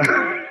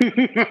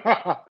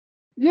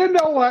 You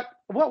know what?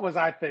 What was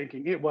I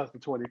thinking? It was the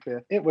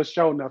 25th. It was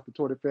sure enough the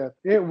 25th.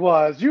 It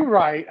was. You're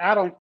right.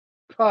 It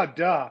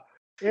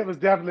was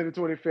definitely the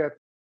 25th.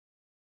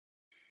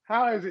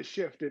 How has it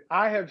shifted?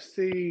 I have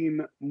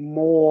seen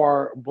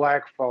more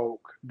Black folk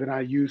than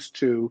I used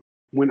to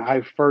when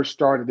I first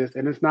started this.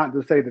 And it's not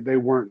to say that they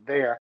weren't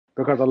there,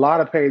 because a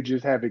lot of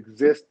pages have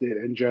existed,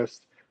 and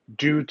just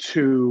due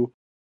to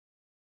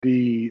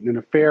the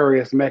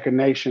nefarious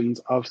machinations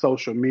of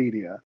social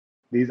media,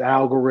 these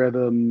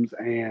algorithms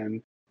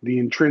and the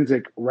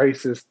intrinsic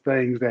racist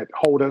things that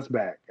hold us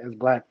back as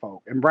Black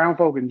folk and brown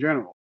folk in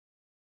general.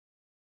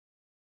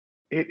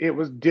 It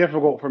was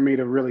difficult for me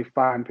to really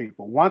find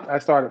people. Once I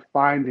started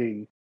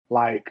finding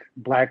like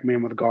Black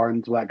men with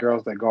gardens, Black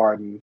girls that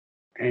garden,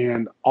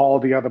 and all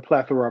the other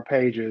plethora of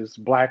pages,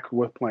 Black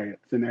with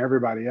plants and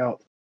everybody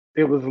else,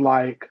 it was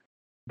like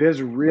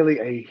there's really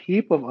a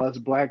heap of us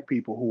Black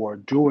people who are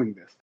doing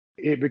this.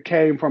 It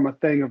became from a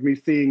thing of me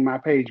seeing my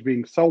page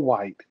being so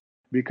white,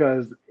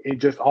 because it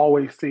just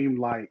always seemed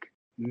like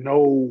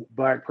no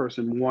Black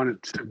person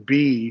wanted to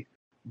be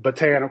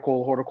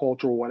botanical,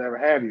 horticultural, whatever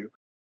have you,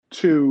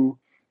 to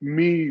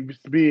me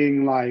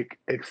being like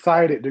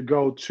excited to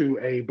go to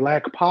a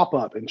Black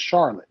pop-up in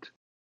Charlotte,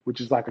 which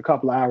is like a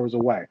couple of hours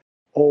away.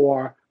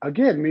 Or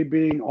again, me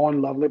being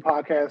on lovely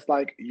podcasts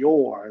like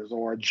yours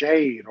or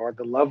Jade or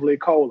the lovely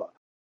Cola.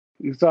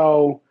 And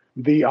so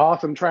the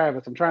awesome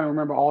Travis, I'm trying to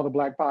remember all the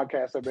Black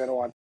podcasts I've been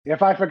on.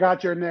 If I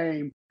forgot your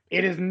name,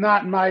 it is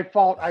not my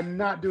fault. I'm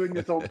not doing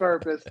this on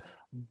purpose.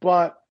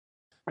 But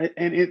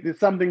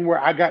it's something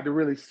where I got to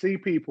really see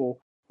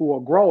people who are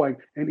growing.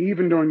 And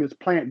even during this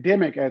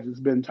plant-demic, as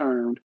it's been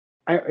termed,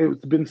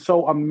 it's been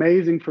so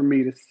amazing for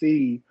me to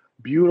see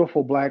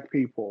beautiful Black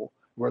people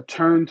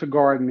return to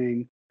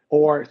gardening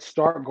or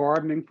start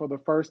gardening for the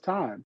first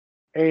time.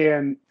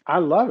 And I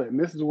love it. And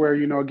this is where,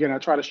 again, I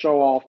try to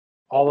show off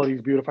all of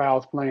these beautiful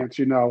house plants,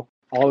 all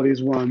of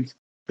these ones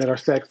that are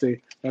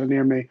sexy that are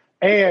near me.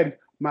 And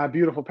my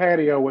beautiful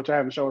patio, which I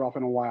haven't showed off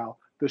in a while,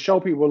 to show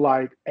people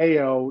like,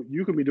 Ayo,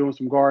 you can be doing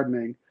some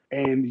gardening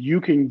and you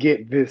can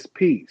get this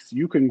piece.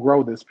 You can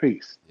grow this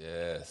piece.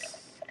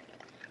 Yes.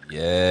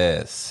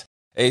 Yes.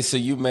 Hey, so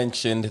you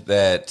mentioned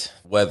that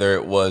whether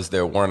it was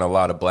there weren't a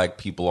lot of black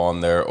people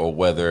on there or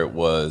whether it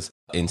was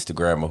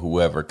Instagram or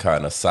whoever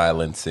kind of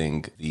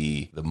silencing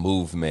the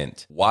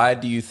movement, why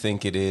do you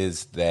think it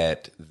is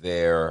that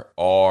there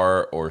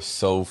are or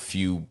so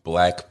few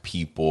black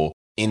people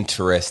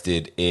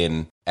interested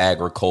in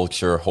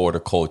agriculture,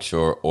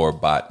 horticulture, or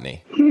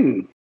botany?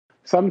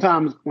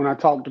 Sometimes when I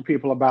talk to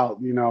people about,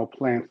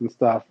 plants and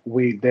stuff,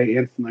 they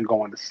instantly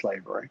go into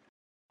slavery.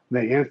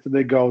 They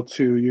instantly go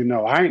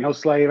to, I ain't no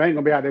slave. I ain't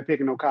gonna be out there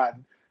picking no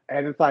cotton.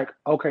 And it's like,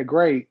 okay,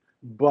 great.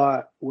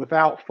 But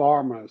without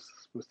farmers,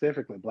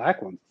 specifically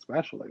black ones,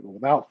 especially,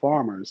 without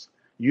farmers,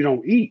 you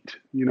don't eat.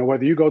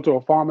 Whether you go to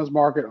a farmer's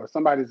market or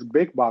somebody's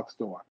big box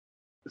store,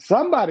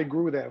 somebody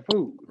grew that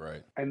food.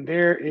 Right. And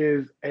there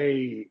is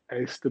a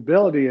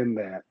stability in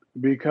that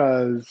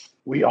because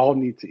we all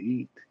need to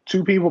eat.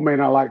 2 people may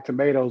not like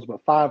tomatoes,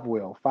 but 5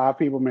 will. 5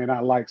 people may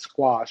not like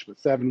squash, but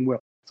 7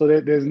 will. So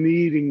there's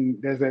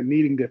that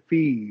needing to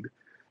feed,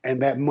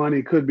 and that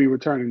money could be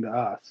returning to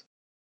us,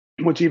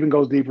 which even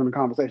goes deeper in the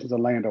conversations of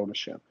land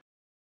ownership.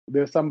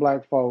 There's some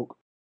black folk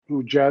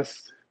who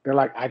they're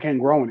like, I can't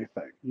grow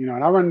anything,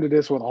 and I run into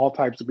this with all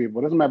types of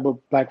people. It doesn't matter if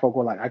black folk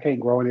were like, I can't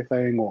grow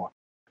anything, or,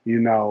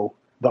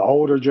 the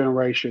older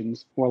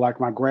generations were like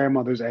my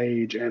grandmother's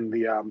age and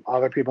the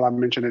other people I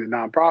mentioned in the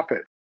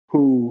nonprofit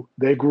who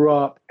they grew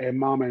up and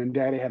mama and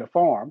daddy had a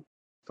farm.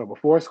 So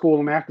before school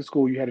and after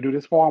school, you had to do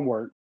this farm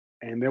work.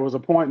 And there was a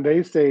point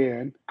they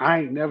said, I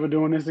ain't never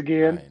doing this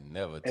again. I ain't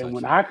never and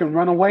when touching I can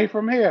run away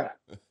from here,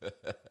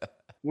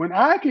 when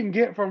I can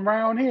get from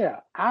around here,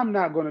 I'm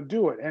not going to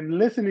do it. And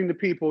listening to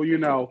people,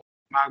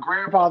 my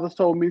grandfathers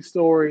told me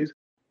stories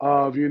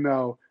of,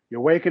 you're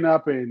waking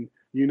up and,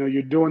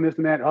 you're doing this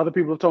and that. Other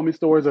people have told me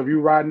stories of you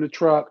riding the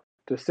truck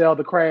to sell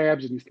the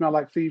crabs and you smell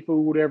like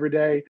seafood every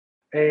day.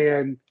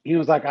 And he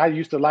was like, I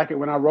used to like it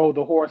when I rode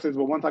the horses,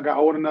 but once I got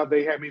old enough,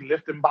 they had me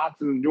lifting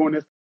boxes and doing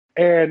this.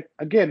 And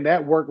again,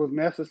 that work was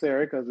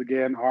necessary because,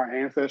 again, our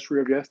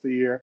ancestry of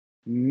yesteryear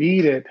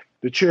needed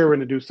the children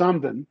to do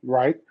something,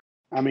 right?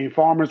 I mean,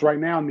 farmers right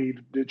now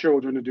need the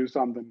children to do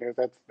something.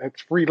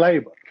 That's free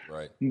labor.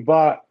 Right.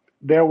 But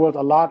there was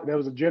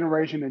a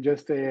generation that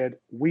just said,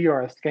 we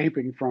are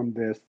escaping from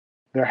this.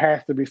 There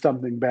has to be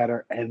something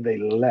better. And they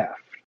left.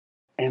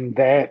 And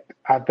that,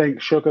 I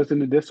think, shook us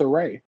into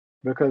disarray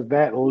because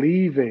that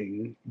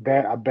leaving,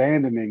 that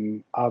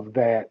abandoning of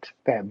that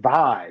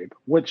vibe,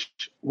 which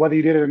whether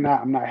you did it or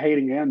not, I'm not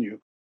hating on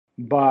you,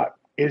 but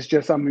it's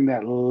just something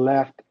that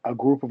left a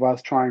group of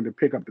us trying to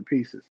pick up the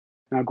pieces.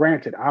 Now,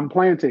 granted, I'm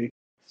planty,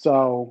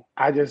 so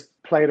I just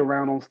played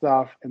around on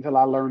stuff until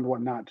I learned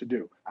what not to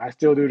do. I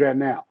still do that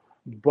now.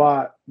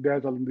 But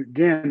there's,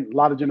 again, a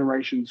lot of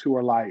generations who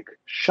are like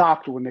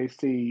shocked when they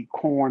see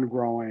corn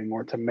growing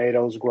or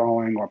tomatoes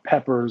growing or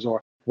peppers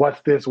or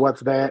what's this,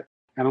 what's that.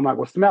 And I'm like,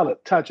 well, smell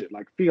it, touch it,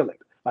 like feel it,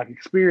 like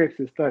experience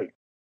this thing.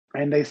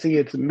 And they see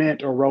it's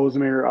mint or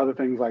rosemary or other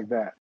things like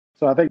that.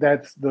 So I think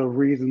that's the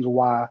reasons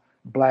why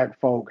black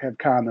folk have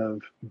kind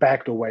of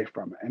backed away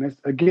from it. And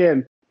it's,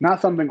 again, not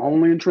something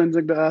only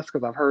intrinsic to us,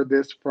 because I've heard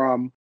this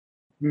from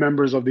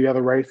members of the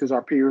other races,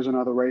 our peers in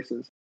other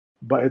races.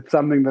 But it's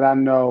something that I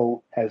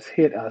know has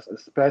hit us,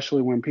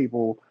 especially when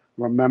people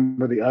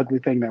remember the ugly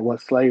thing that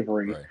was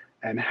slavery. Right.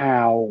 And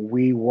how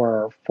we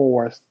were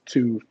forced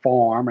to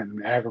farm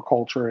and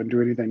agriculture and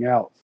do anything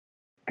else.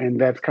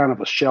 And that's kind of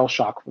a shell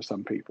shock for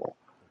some people,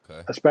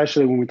 okay,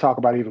 especially when we talk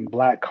about even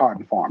black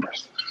cotton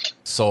farmers.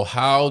 So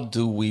how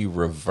do we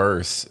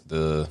reverse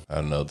the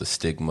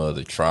stigma,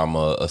 the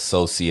trauma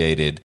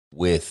associated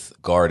with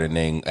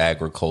gardening,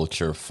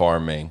 agriculture,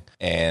 farming,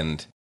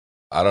 and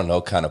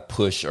kind of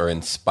push or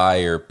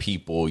inspire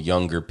people,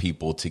 younger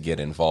people, to get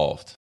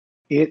involved?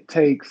 It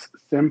takes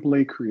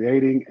simply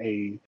creating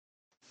a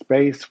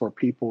space for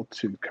people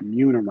to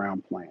commune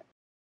around plants,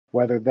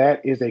 whether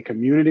that is a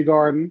community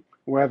garden,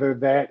 whether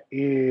that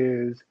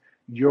is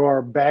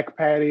your back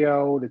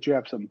patio that you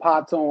have some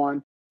pots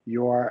on,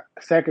 your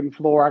second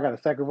floor. I got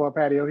a second floor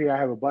patio here. I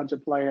have a bunch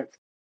of plants,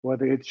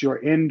 whether it's your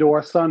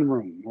indoor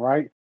sunroom,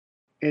 right?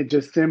 It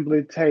just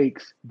simply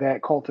takes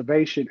that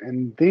cultivation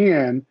and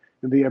then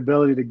the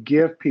ability to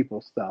give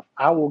people stuff.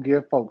 I will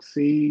give folks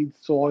seeds,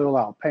 soil.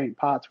 I'll paint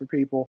pots for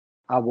people.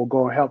 I will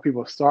go and help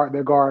people start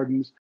their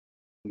gardens.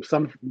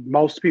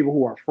 Most people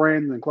who are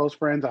friends and close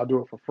friends, I'll do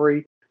it for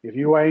free. If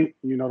you ain't,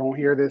 don't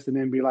hear this and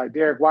then be like,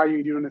 Derek, why are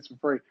you doing this for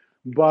free?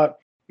 But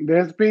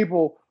there's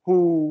people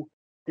who,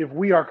 if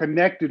we are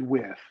connected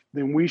with,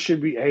 then we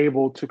should be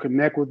able to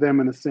connect with them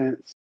in a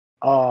sense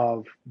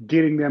of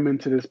getting them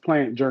into this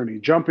plant journey,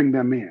 jumping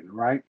them in,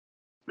 right?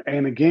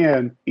 And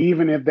again,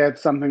 even if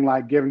that's something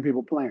like giving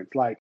people plants,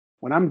 like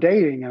when I'm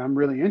dating and I'm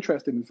really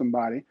interested in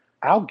somebody,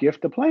 I'll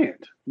gift a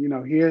plant.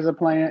 Here's a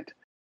plant.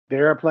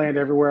 They're a plant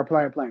everywhere, a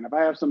plant. If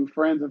I have some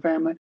friends and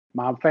family,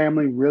 my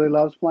family really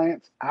loves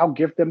plants, I'll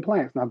gift them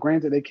plants. Now,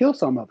 granted, they kill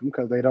some of them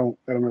because they don't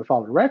really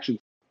follow directions,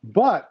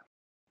 but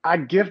I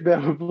gift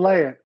them a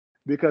plant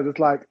because it's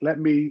like, let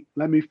me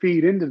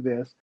feed into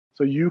this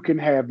so you can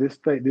have this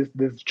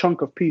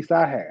chunk of peace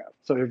I have.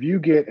 So if you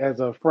get, as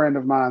a friend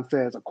of mine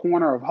says, a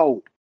corner of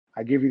hope,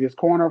 I give you this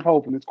corner of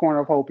hope, and this corner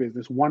of hope is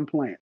this one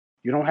plant.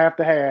 You don't have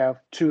to have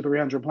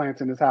 200-300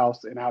 plants in this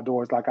house and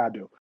outdoors like I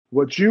do.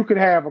 What you could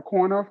have a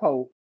corner of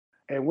hope,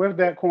 and with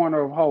that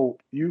corner of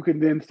hope, you can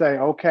then say,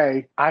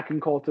 okay, I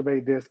can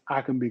cultivate this,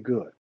 I can be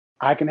good.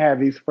 I can have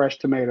these fresh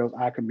tomatoes,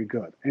 I can be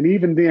good. And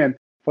even then,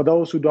 for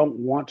those who don't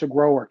want to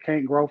grow or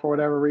can't grow for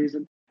whatever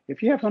reason,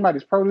 if you have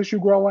somebody's produce you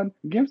growing,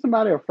 give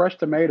somebody a fresh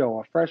tomato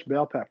or a fresh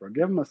bell pepper.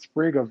 Give them a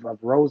sprig of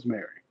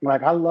rosemary.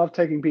 Like, I love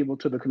taking people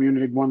to the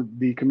community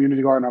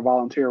garden I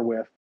volunteer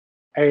with,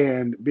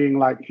 and being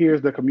like,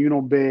 here's the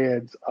communal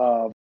beds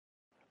of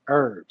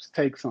herbs.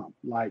 Take some.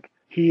 Like,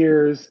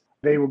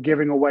 they were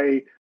giving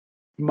away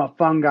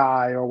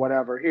fungi or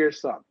whatever. Here's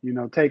some.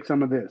 Take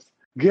some of this.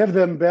 Give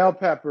them bell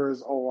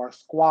peppers or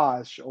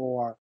squash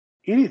or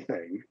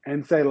anything,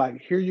 and say, like,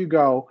 here you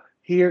go.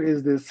 Here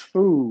is this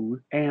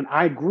food, and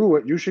I grew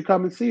it. You should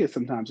come and see it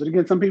sometimes. And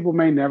again, some people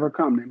may never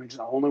come. They may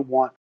just only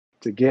want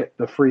to get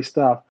the free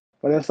stuff.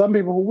 But there's some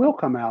people who will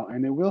come out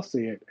and they will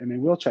see it and they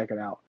will check it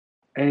out.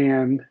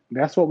 And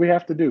that's what we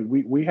have to do.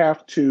 We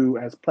have to,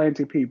 as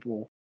planting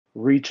people,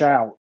 reach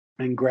out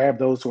and grab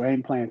those who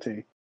ain't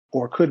planting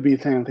or could be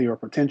planting or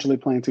potentially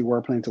planting,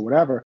 were planting,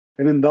 whatever.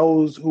 And then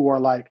those who are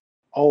like,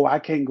 oh, I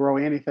can't grow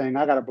anything,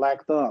 I got a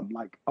black thumb.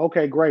 Like,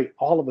 okay, great.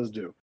 All of us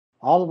do.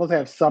 All of us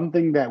have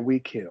something that we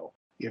kill.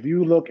 If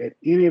you look at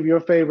any of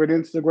your favorite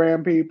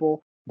Instagram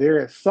people,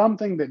 there is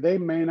something that they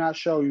may not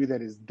show you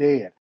that is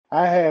dead.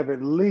 I have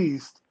at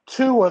least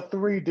 2 or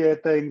 3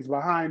 dead things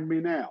behind me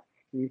now.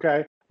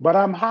 Okay. But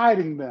I'm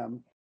hiding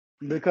them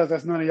because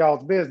that's none of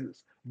y'all's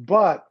business.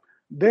 But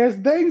there's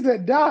things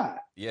that die.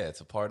 Yeah,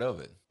 it's a part of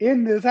it.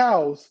 In this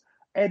house,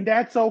 and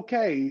that's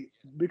okay,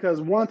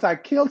 because once I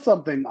kill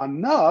something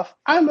enough,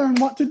 I learn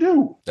what to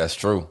do. That's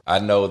true. I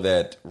know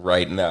that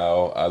right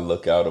now I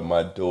look out of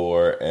my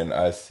door and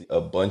I see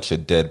a bunch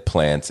of dead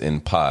plants in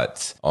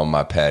pots on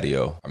my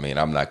patio. I mean,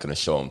 I'm not going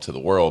to show them to the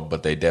world,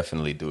 but they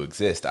definitely do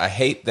exist. I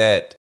hate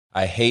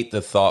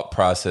the thought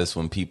process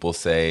when people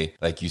say,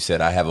 like you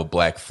said, I have a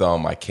black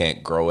thumb, I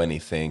can't grow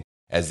anything,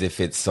 as if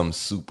it's some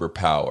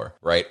superpower,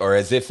 right? Or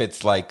as if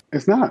it's like,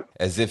 it's not.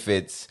 As if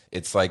it's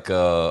like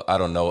a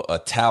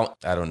talent.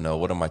 I don't know.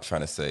 What am I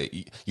trying to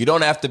say? You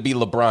don't have to be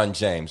LeBron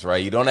James,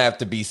 right? You don't have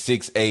to be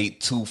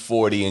 6'8",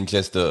 240 and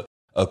just a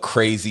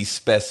crazy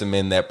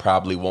specimen that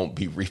probably won't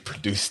be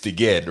reproduced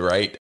again,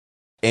 right?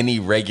 Any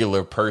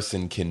regular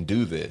person can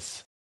do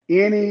this.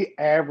 Any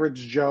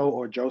average Joe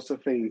or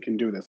Josephine can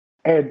do this.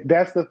 And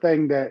that's the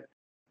thing that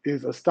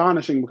is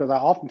astonishing, because I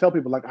often tell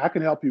people, like, I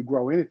can help you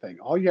grow anything.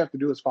 All you have to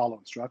do is follow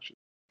instructions.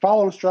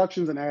 Follow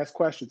instructions and ask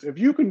questions. If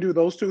you can do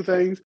those 2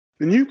 things,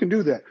 then you can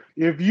do that.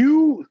 If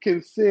you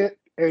can sit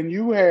and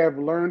you have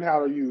learned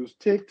how to use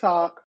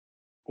TikTok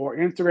or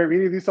Instagram,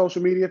 any of these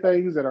social media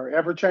things that are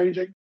ever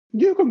changing,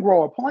 you can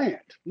grow a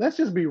plant. Let's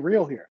just be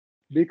real here,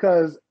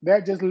 because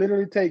that just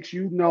literally takes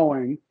you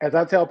knowing, as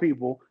I tell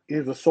people,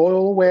 is the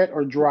soil wet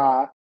or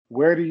dry?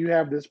 Where do you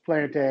have this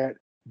plant at?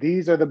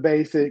 These are the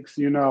basics,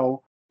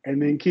 and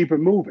then keep it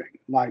moving.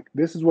 Like,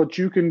 this is what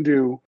you can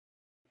do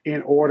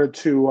in order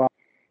to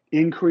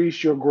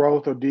increase your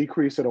growth or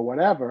decrease it or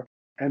whatever.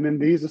 And then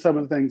these are some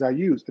of the things I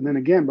use. And then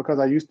again, because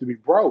I used to be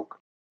broke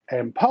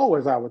and poor,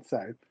 as I would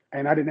say,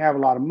 and I didn't have a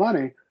lot of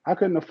money, I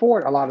couldn't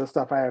afford a lot of the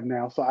stuff I have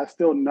now. So I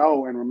still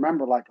know and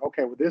remember, like,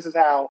 okay, well, this is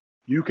how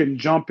you can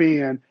jump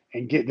in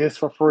and get this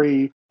for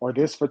free or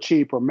this for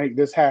cheap or make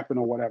this happen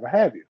or whatever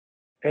have you.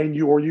 And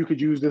you could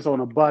use this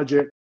on a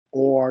budget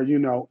or,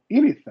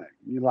 anything.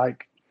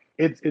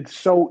 It's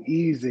so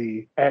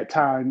easy at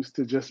times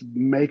to just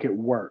make it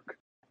work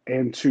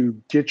and to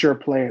get your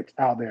plants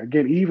out there.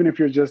 Again, even if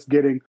you're just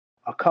getting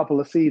a couple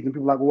of seeds and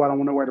people are like, well, I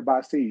don't know where to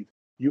buy seeds.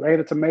 You ate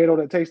a tomato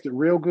that tasted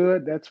real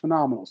good. That's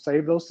phenomenal.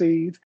 Save those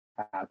seeds.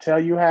 I'll tell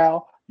you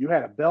how. You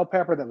had a bell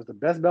pepper that was the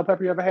best bell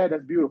pepper you ever had.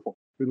 That's beautiful.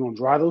 We're going to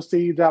dry those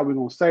seeds out. We're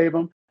going to save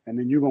them. And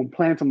then you're going to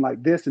plant them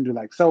like this and do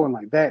like so and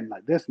like that and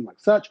like this and like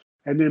such.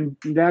 And then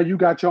now you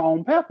got your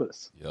own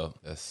peppers. Yep,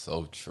 that's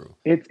so true.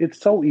 It's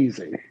so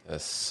easy.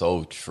 That's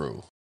so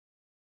true.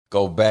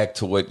 Go back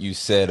to what you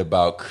said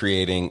about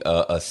creating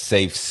a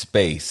safe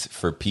space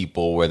for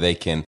people where they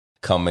can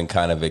come and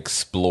kind of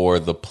explore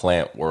the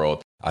plant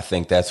world. I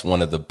think that's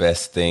one of the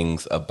best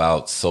things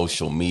about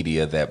social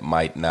media that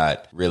might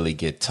not really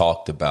get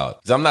talked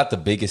about. 'Cause I'm not the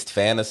biggest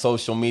fan of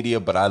social media,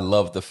 but I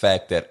love the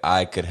fact that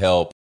I could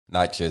help,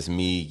 not just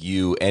me,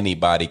 you,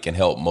 anybody can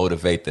help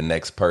motivate the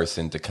next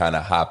person to kind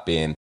of hop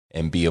in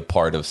and be a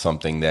part of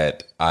something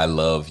that I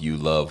love, you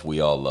love, we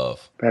all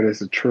love. That is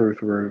the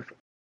truth, Ruth.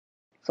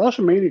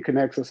 Social media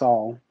connects us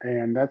all,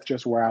 and that's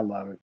just where I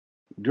love it.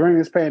 During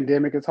this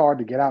pandemic, it's hard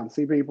to get out and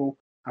see people.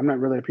 I'm not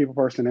really a people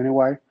person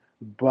anyway,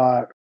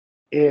 but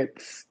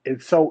it's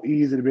so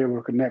easy to be able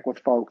to connect with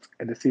folks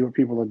and to see what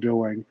people are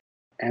doing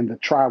and to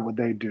try what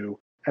they do.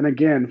 And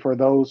again, for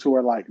those who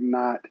are like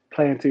not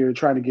planting or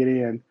trying to get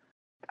in,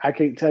 I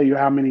can't tell you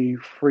how many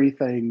free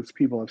things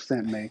people have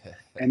sent me.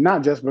 And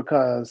not just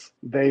because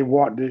they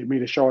want me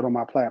to show it on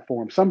my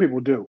platform. Some people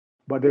do.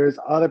 But there's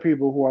other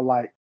people who are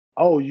like,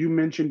 oh, you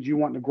mentioned you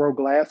want to grow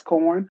glass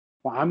corn?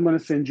 Well, I'm going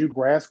to send you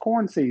grass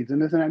corn seeds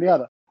and this and that and the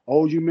other.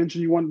 Oh, you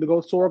mentioned you wanted to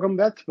go sorghum?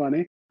 That's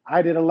funny.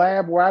 I did a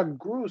lab where I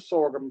grew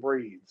sorghum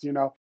breeds.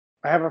 I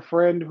have a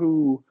friend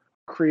who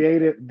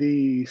created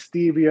the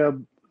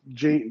stevia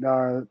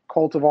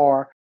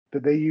cultivar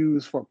that they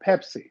use for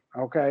Pepsi.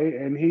 Okay,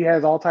 and he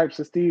has all types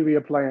of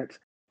stevia plants.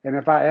 And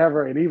if I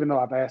ever, and even though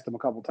I've asked him a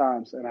couple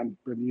times, and I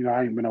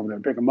ain't been over there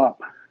to pick him up,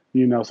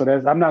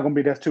 so I'm not gonna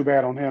be that's too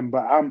bad on him.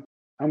 But I'm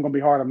gonna be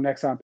hard on him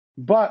next time.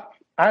 But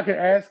I could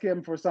ask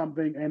him for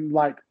something, and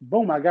like,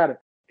 boom, I got it.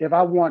 If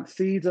I want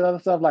seeds and other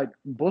stuff like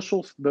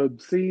bushels, the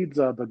seeds,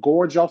 the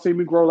gourds y'all see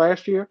me grow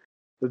last year,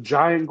 the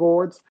giant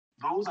gourds,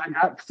 those I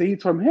got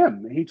seeds from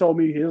him. And he told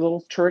me his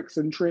little tricks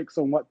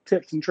on what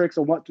tips and tricks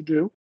on what to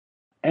do.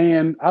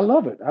 And I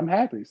love it. I'm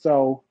happy.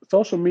 So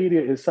social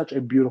media is such a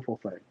beautiful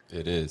thing.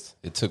 It is.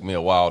 It took me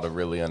a while to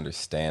really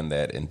understand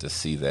that and to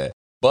see that.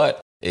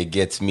 But it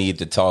gets me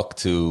to talk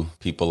to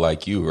people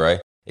like you, right?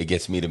 It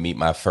gets me to meet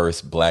my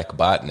first Black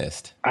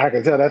botanist. I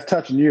can tell that's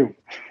touching you.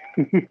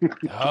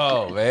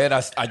 Oh, man.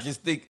 I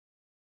just think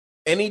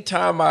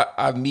anytime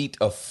I meet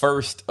a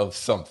first of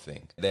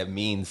something, that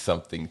means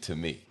something to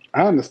me.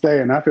 I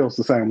understand. I feel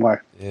the same way.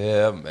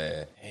 Yeah,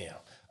 man. Damn.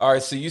 All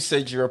right, so you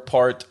said you're a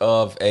part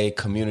of a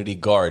community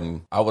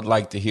garden. I would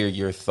like to hear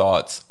your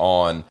thoughts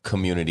on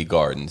community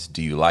gardens.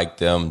 Do you like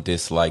them,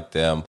 dislike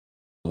them?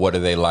 What are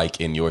they like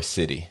in your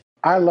city?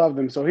 I love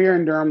them. So here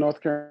in Durham, North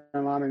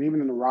Carolina, and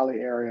even in the Raleigh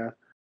area,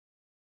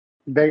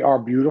 they are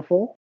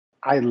beautiful.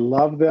 I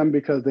love them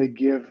because they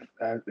give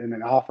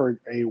and offer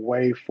a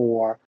way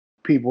for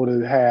people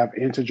to have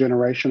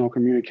intergenerational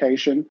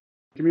communication.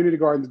 Community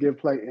gardens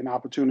give an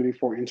opportunity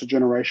for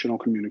intergenerational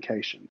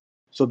communication.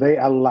 So they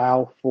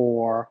allow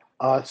for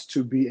us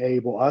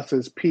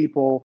as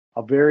people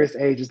of various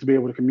ages, to be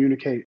able to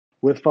communicate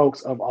with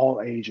folks of all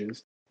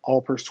ages,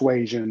 all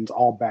persuasions,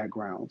 all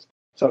backgrounds.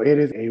 So it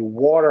is a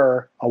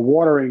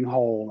watering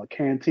hole, a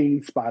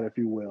canteen spot, if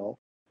you will,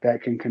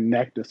 that can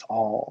connect us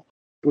all,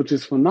 which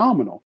is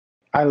phenomenal.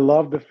 I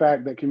love the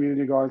fact that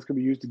community gardens can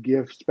be used to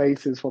give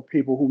spaces for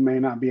people who may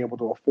not be able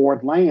to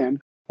afford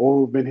land or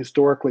who've been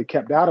historically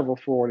kept out of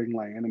affording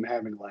land and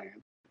having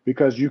land,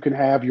 because you can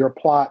have your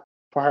plot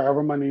for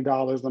however many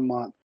dollars a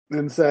month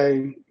and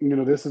say,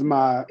 this is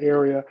my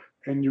area,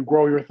 and you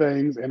grow your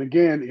things. And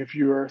again, if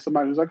you're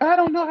somebody who's like, I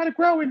don't know how to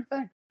grow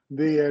anything,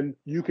 then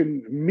you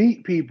can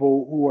meet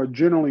people who are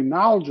generally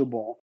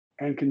knowledgeable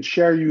and can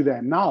share you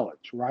that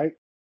knowledge, right?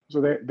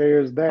 So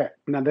there's that.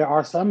 Now, there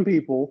are some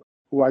people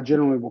who I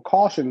generally will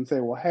caution and say,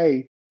 well,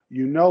 hey,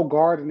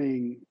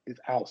 gardening is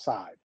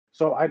outside.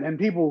 So, and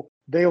people,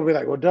 they'll be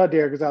like, well, duh,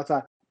 Derek, is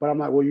outside. But I'm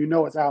like, well,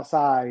 it's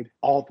outside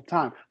all the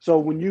time. So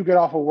when you get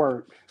off of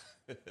work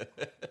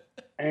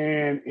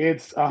and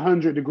it's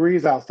 100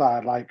 degrees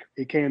outside, like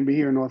it can be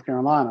here in North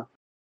Carolina,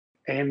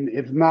 and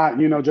it's not,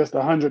 just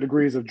 100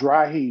 degrees of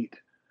dry heat,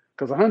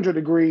 because 100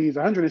 degrees,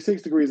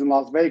 106 degrees in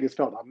Las Vegas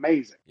felt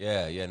amazing.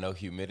 Yeah, no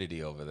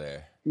humidity over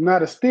there.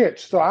 Not a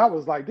stitch. So I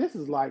was like, this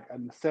is like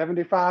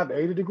 75,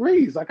 80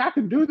 degrees. Like, I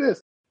can do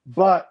this.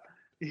 But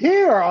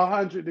here,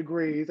 100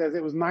 degrees, as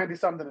it was 90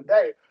 something a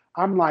day,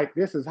 I'm like,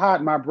 this is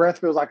hot. My breath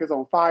feels like it's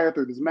on fire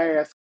through this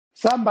mask.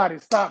 Somebody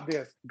stop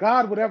this.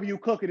 God, whatever you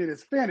cook it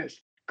is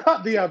finished.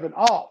 Cut the oven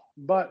off.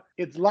 But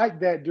it's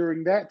like that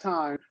during that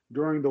time,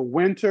 during the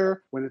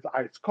winter, when it's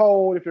ice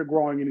cold, if you're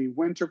growing any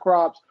winter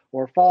crops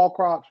or fall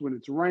crops, when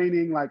it's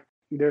raining, like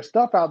there's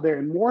stuff out there.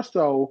 And more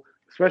so,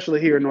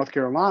 especially here in North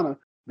Carolina,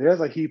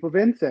 there's a heap of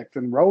insects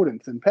and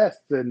rodents and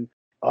pests and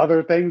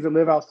other things that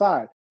live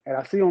outside. And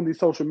I see on these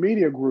social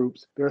media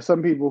groups, there are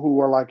some people who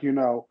are like,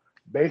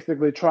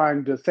 basically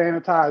trying to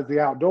sanitize the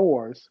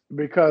outdoors,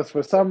 because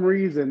for some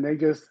reason they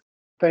just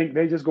think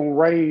they just gonna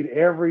raid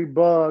every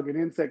bug and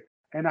insect.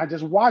 And I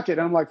just watch it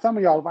and I'm like, some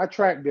of y'all, if I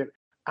tracked it,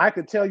 I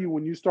could tell you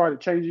when you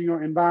started changing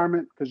your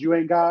environment because you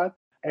ain't God,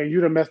 and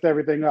you'd have messed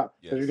everything up.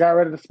 Because you got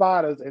rid of the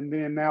spiders, and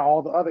then now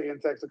all the other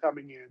insects are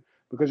coming in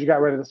because you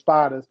got rid of the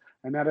spiders,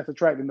 and now that's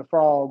attracting the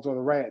frogs or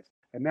the rats.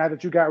 And now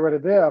that you got rid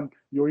of them,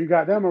 you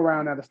got them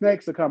around, now the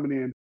snakes are coming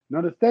in.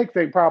 Now the snakes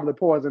ain't probably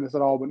poisonous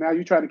at all, but now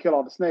you're trying to kill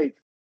all the snakes.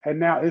 And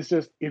now it's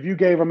just, if you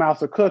gave a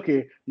mouse a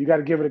cookie, you got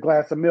to give it a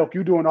glass of milk.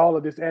 You're doing all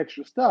of this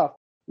extra stuff.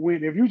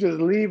 When if you just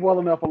leave well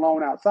enough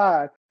alone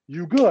outside,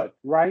 you good,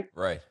 right?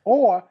 Right.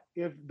 Or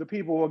if the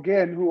people,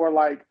 again, who are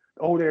like,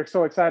 oh, they're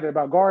so excited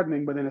about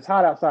gardening, but then it's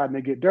hot outside and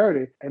they get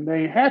dirty and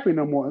they ain't happy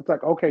no more. It's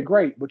like, okay,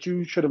 great, but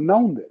you should have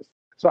known this.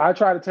 So I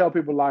try to tell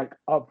people like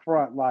up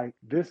front, like,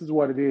 this is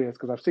what it is.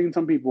 Because I've seen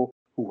some people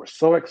who were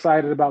so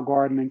excited about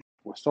gardening,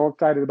 were so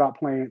excited about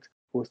plants,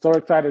 who were so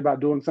excited about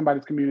doing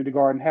somebody's community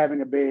garden,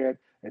 having a bed,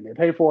 and they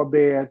pay for a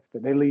bed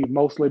that they leave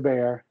mostly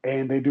bare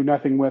and they do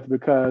nothing with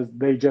because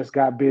they just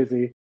got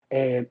busy.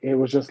 And it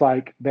was just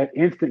like that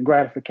instant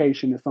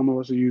gratification that some of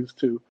us are used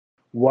to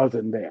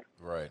wasn't there.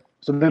 Right.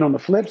 So then on the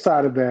flip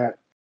side of that,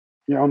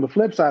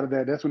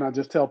 that's when I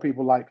just tell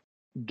people like,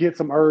 get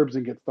some herbs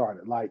and get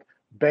started, like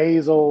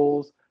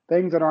basils,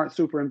 things that aren't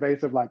super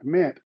invasive like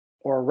mint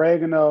or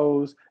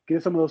oreganos.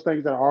 Get some of those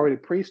things that are already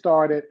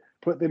pre-started,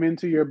 put them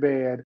into your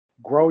bed,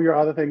 grow your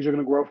other things you're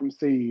going to grow from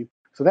seed.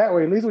 So that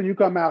way, at least when you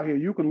come out here,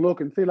 you can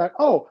look and see like,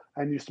 oh,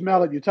 and you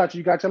smell it, you touch it,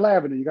 you got your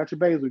lavender, you got your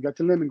basil, you got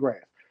your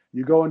lemongrass.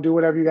 You go and do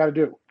whatever you got to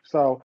do.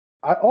 So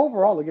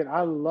overall, again,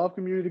 I love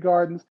community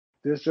gardens.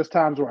 There's just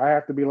times where I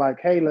have to be like,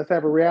 hey, let's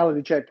have a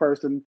reality check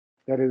person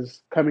that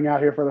is coming out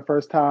here for the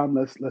first time.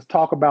 Let's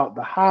talk about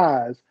the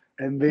highs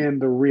and then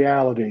the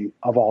reality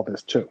of all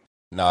this too.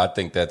 No, I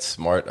think that's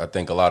smart. I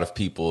think a lot of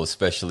people,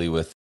 especially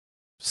with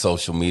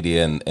social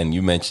media and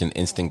you mentioned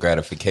instant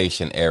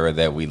gratification era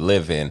that we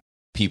live in,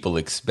 people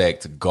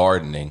expect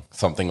gardening,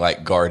 something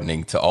like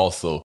gardening, to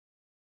also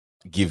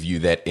give you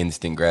that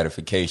instant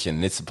gratification.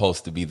 And it's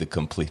supposed to be the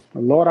complete.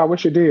 Lord, I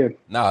wish it did.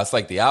 No, it's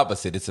like the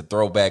opposite. It's a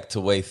throwback to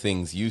way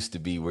things used to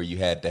be, where you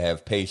had to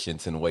have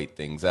patience and wait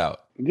things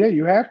out. Yeah,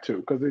 you have to,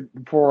 because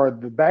for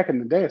the back in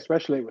the day,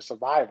 especially, it was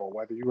survival.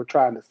 Whether you were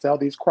trying to sell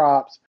these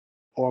crops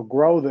or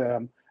grow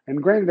them,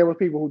 and granted, there were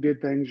people who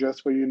did things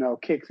just for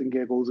kicks and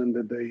giggles and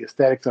the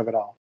aesthetics of it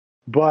all,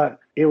 but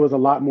it was a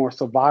lot more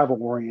survival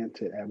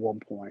oriented at one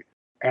point.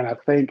 And I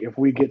think if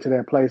we get to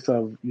that place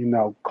of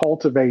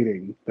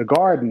cultivating the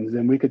gardens,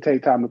 then we could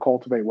take time to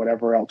cultivate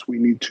whatever else we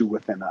need to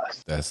within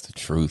us. That's the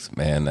truth,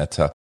 man. That's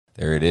how.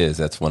 There it is.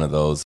 That's one of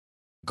those.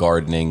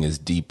 Gardening is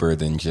deeper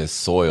than just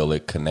soil.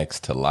 It connects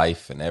to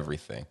life and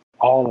everything.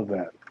 All of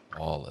that.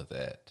 All of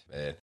that,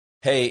 man.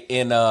 Hey,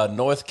 in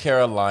North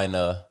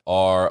Carolina,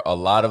 are a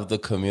lot of the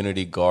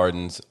community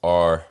gardens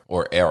or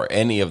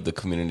any of the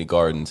community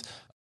gardens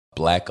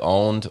Black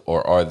owned,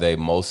 or are they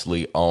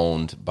mostly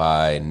owned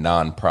by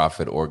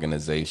nonprofit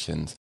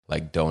organizations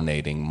like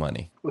donating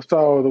money?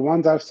 So the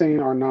ones I've seen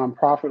are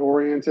nonprofit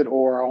oriented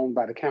or owned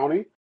by the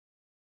county.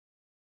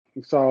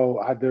 So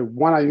the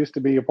one I used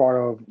to be a part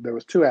of, there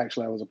was two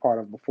actually I was a part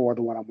of before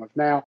the one I'm with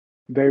now.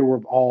 They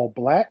were all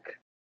Black.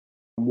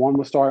 One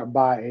was started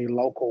by a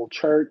local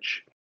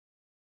church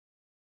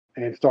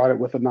and started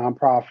with a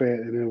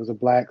nonprofit, and it was a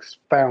Black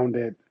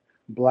founded,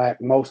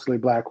 mostly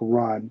Black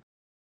run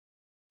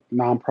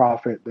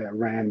nonprofit that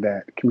ran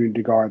that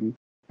community garden.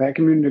 That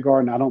community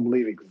garden, I don't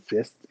believe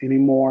exists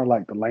anymore.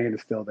 Like, the land is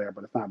still there,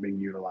 but it's not being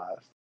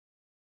utilized.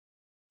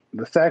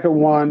 The second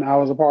one I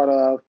was a part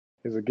of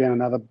is, again,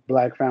 another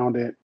Black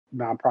founded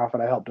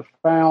nonprofit I helped to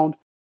found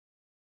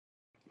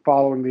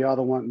following the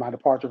other one, my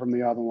departure from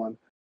the other one.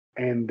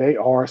 And they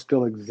are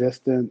still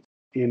existent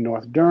in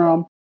North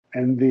Durham.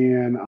 And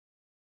then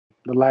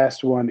the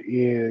last one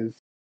is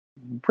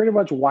pretty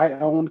much white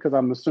owned, because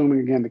I'm assuming,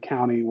 again, the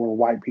county were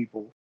white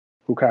people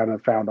who kind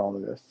of found all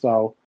of this.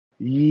 So,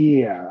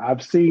 yeah,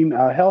 I've seen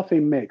a healthy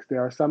mix. There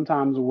are some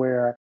times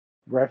where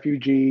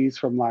refugees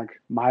from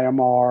like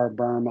Myanmar,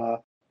 Burma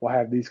will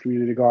have these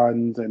community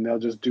gardens and they'll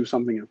just do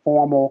something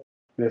informal.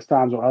 There's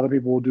times where other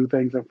people will do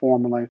things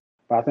informally.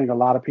 But I think a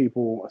lot of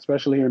people,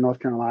 especially here in North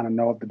Carolina,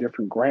 know of the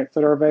different grants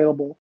that are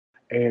available.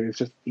 And it's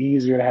just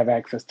easier to have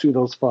access to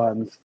those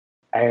funds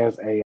as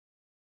a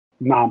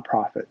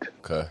nonprofit.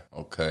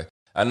 Okay.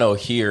 I know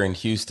here in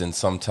Houston,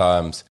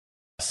 sometimes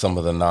some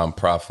of the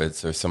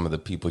nonprofits or some of the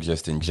people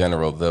just in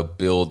general, they'll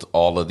build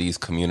all of these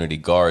community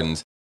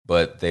gardens,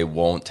 but they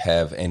won't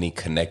have any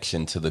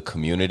connection to the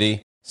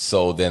community.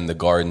 So then the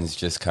gardens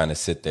just kind of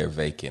sit there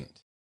vacant.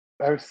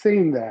 I've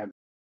seen that.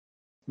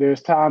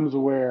 There's times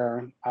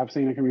where I've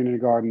seen a community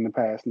garden in the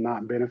past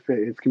not benefit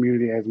its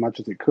community as much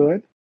as it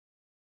could.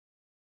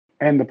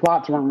 And the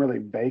plots weren't really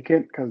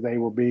vacant because they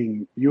were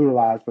being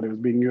utilized, but it was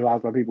being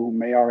utilized by people who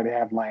may already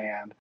have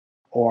land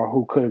or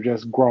who could have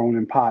just grown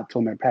in pots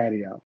on their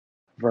patio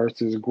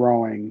versus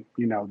growing,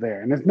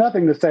 there. And there's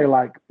nothing to say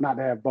like not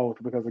to have both,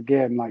 because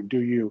again, like, do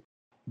you?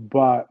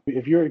 But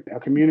if you're a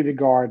community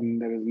garden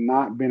that is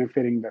not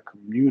benefiting the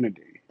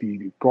community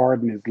the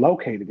garden is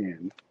located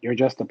in, you're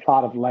just a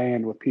plot of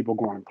land with people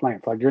growing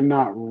plants. Like, you're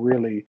not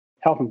really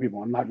helping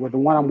people. And like with the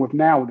one I'm with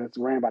now that's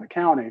ran by the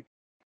county,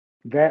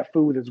 that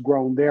food that's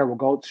grown there will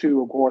go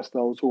to, of course,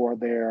 those who are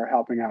there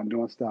helping out and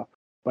doing stuff,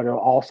 but it'll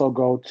also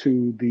go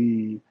to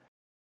the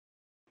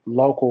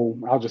local,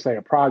 I'll just say,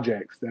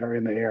 projects that are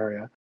in the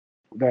area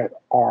that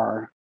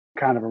are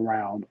kind of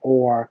around,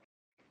 or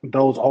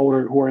those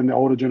older who are in the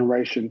older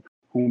generation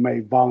who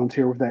may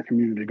volunteer with that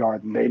community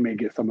garden. They may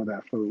get some of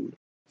that food.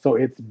 So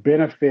it's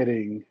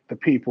benefiting the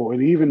people.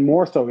 And even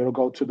more so, it'll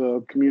go to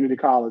the community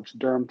college,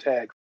 Durham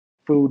Tech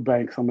food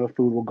bank. Some of the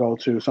food will go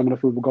to, some of the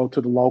food will go to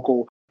the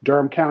local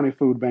Durham County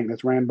food bank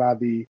that's ran by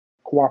the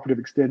cooperative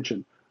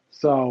extension.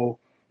 So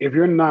if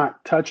you're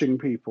not touching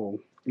people,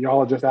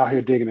 y'all are just out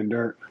here digging in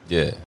dirt.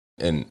 Yeah.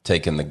 And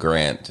taking the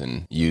grant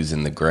and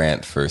using the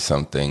grant for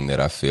something that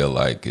I feel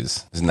like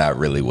is not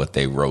really what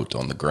they wrote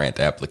on the grant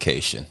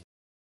application.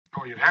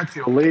 Oh, yeah, that's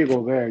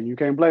illegal there. You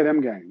can't play them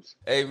games.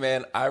 Hey,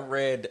 man, I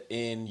read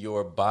in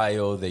your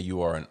bio that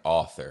you are an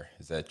author.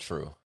 Is that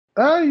true?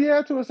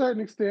 Yeah, to a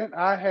certain extent.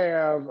 I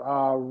have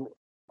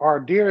our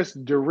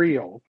dearest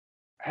Daryl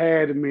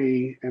had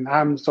me, and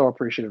I'm so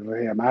appreciative of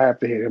him. I have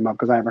to hit him up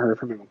because I haven't heard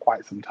from him in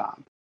quite some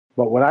time.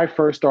 But when I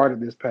first started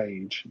this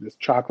page, this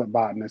chocolate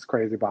botanist,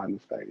 crazy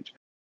botanist page,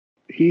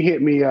 he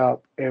hit me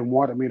up and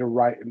wanted me to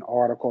write an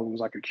article. It was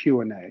like a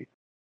Q&A.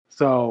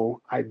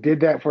 So I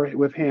did that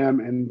with him,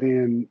 and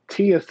then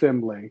Tea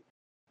Assembly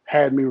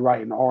had me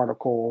write an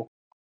article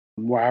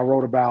where I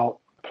wrote about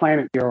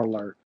Planet Air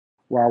Alert,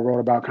 where I wrote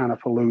about kind of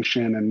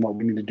pollution and what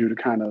we need to do to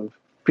kind of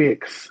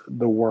fix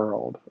the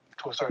world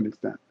to a certain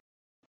extent.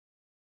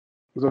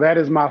 So that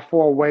is my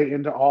foray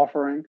into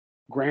authoring.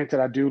 Granted,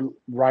 I do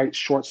write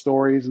short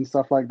stories and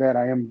stuff like that.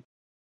 I am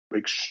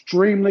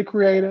extremely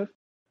creative,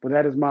 but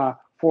that is my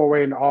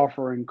foray into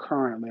authoring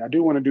currently. I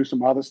do want to do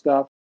some other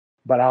stuff,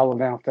 but I'll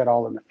announce that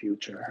all in the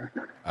future.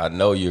 I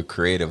know you're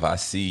creative. I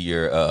see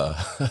your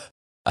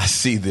I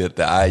see the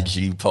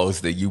IG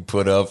posts that you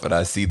put up, and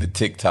I see the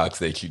TikToks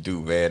that you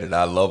do, man, and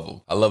I love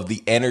them. I love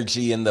the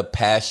energy and the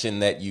passion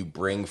that you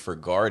bring for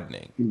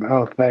gardening.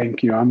 Oh,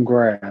 thank you. I'm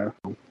glad.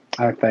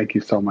 I thank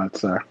you so much,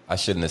 sir. I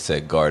shouldn't have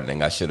said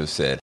gardening. I should have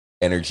said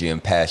energy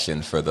and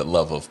passion for the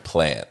love of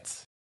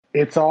plants.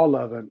 It's all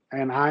of it,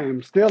 and I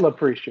am still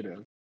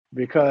appreciative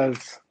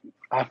because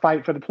I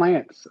fight for the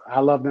plants. I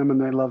love them and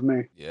they love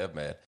me. Yeah,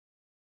 man.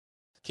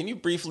 Can you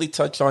briefly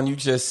touch on, you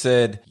just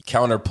said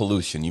counter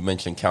pollution. You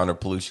mentioned counter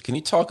pollution. Can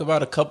you talk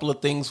about a couple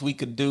of things we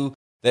could do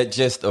that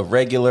just a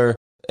regular,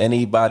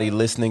 anybody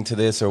listening to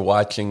this or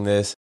watching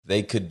this,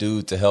 they could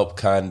do to help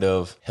kind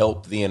of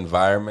help the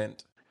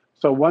environment?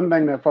 So one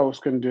thing that folks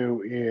can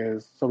do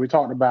is, so we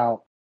talked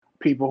about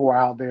people who are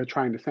out there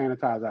trying to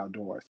sanitize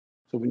outdoors.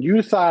 So when you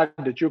decide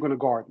that you're going to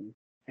garden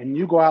and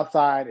you go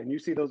outside and you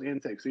see those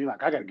insects, so you're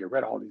like, I got to get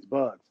rid of all these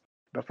bugs.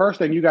 The first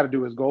thing you got to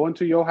do is go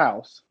into your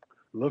house,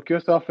 look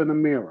yourself in the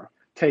mirror,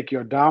 take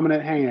your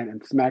dominant hand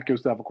and smack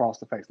yourself across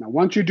the face. Now,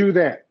 once you do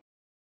that,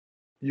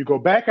 you go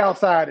back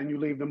outside and you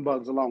leave them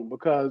bugs alone,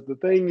 because the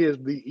thing is,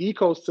 the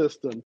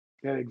ecosystem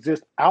that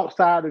exists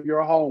outside of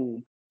your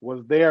home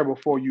was there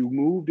before you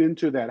moved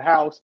into that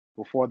house,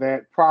 before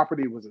that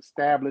property was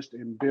established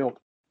and built,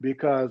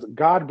 because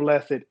God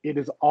bless it, it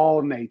is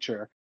all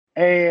nature.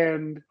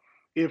 And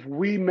if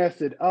we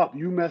mess it up,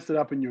 you mess it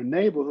up in your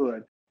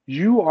neighborhood,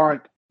 you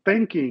aren't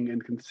thinking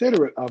and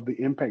considerate of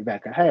the impact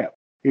that could have.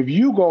 If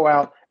you go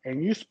out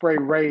and you spray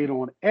Raid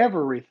on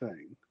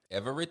everything,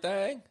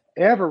 Everything?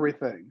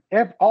 everything,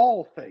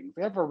 all things,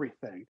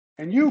 everything,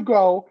 and you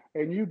go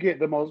and you get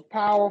the most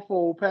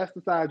powerful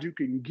pesticides you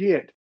can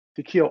get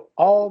to kill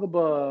all the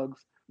bugs,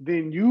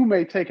 then you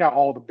may take out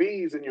all the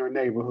bees in your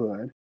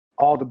neighborhood,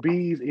 all the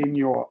bees in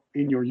your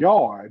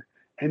yard,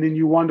 and then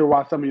you wonder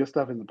why some of your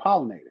stuff isn't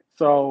pollinated.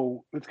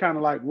 So it's kind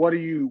of like, what are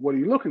you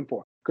looking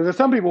for? Because there's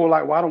some people who are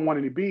like, well, I don't want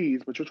any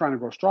bees, but you're trying to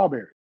grow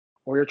strawberries,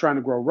 or you're trying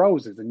to grow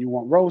roses and you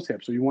want rose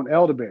hips, or you want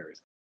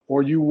elderberries,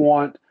 or you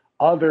want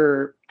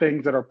other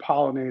things that are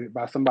pollinated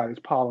by somebody's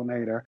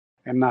pollinator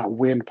and not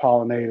wind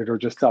pollinated or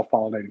just self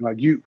pollinating. Like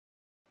you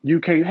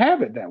can't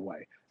have it that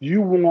way.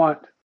 You want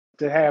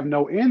to have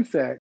no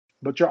insect,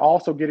 but you're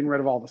also getting rid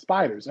of all the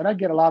spiders. And I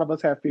get, a lot of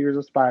us have fears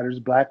of spiders.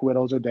 Black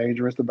widows are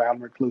dangerous. The brown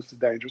recluse is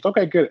dangerous.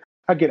 Okay, good.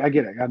 I get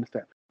it. I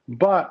understand.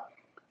 But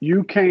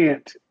you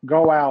can't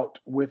go out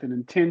with an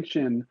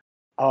intention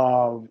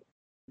of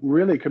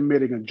really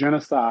committing a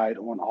genocide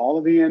on all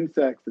of the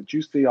insects that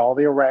you see, all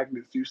the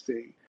arachnids you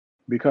see,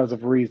 because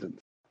of reasons.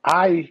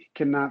 I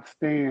cannot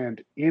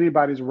stand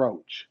anybody's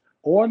roach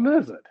or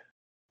lizard.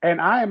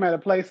 And I am at a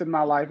place in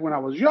my life, when I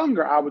was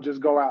younger, I would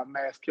just go out and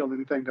mass kill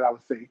anything that I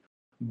would see.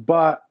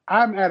 But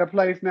I'm at a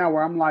place now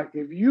where I'm like,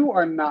 if you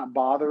are not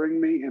bothering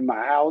me in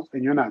my house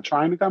and you're not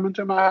trying to come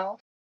into my house,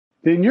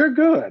 then you're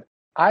good.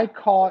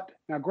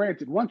 Now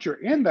granted, once you're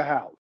in the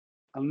house,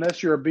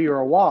 unless you're a bee or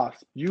a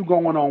wasp, you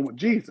going on with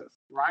Jesus,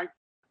 right?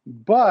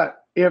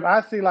 But if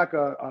I see like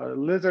a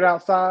lizard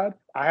outside,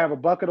 I have a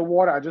bucket of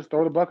water. I just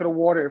throw the bucket of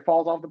water. It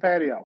falls off the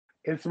patio.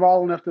 It's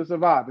small enough to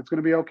survive. It's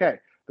going to be okay.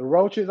 The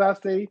roaches I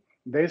see,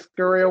 they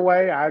scurry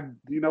away. I,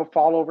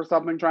 fall over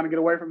something trying to get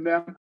away from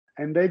them,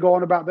 and they go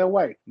on about their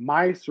way.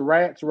 Mice,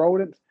 rats,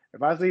 rodents.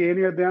 If I see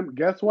any of them,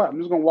 guess what? I'm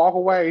just going to walk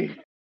away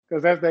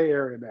because that's their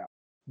area now.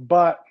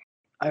 But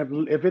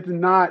if it's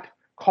not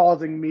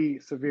causing me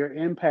severe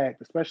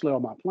impact, especially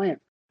on my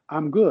plants,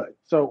 I'm good.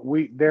 So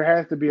there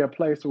has to be a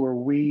place where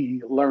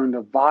we learn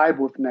to vibe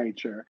with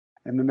nature,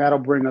 and then that'll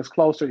bring us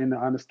closer into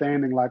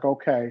understanding, like,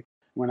 okay,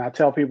 when I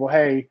tell people,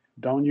 hey,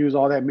 don't use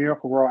all that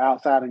Miracle-Gro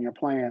outside in your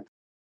plants,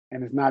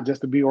 and it's not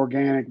just to be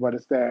organic, but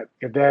it's that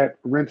if that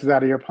rinses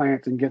out of your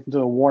plants and gets into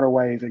the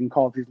waterways, it can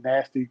cause these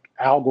nasty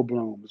algal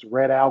blooms,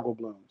 red algal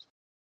blooms.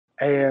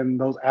 And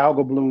those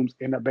algal blooms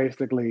end up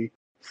basically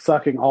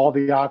sucking all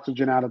the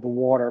oxygen out of the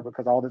water,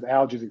 because all this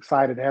algae is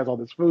excited, it has all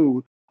this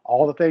food.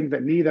 All the things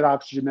that need that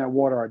oxygen, that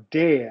water, are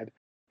dead.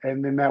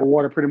 And then that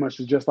water pretty much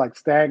is just like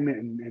stagnant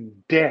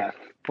and death,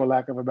 for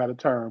lack of a better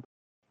term,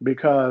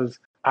 because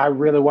I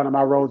really wanted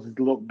my roses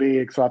to look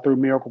big. So I threw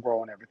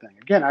Miracle-Gro and everything.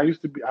 Again,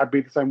 I'd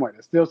be the same way.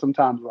 There's still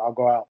sometimes where I'll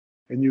go out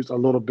and use a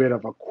little bit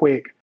of a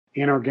quick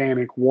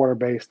inorganic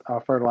water-based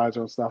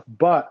fertilizer and stuff.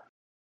 But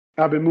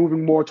I've been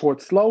moving more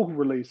towards slow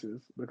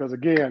releases, because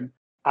again,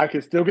 I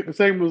can still get the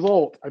same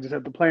result. I just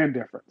have to plan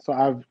different. So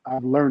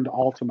I've learned to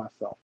alter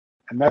myself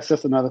And that's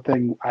just another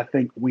thing I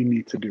think we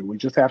need to do. We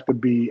just have to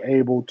be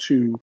able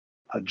to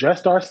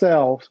adjust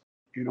ourselves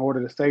in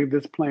order to save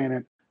this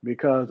planet,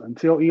 because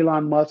until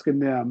Elon Musk and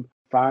them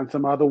find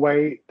some other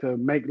way to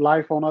make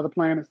life on other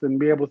planets and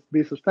be able to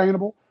be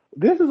sustainable,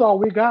 this is all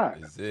we got.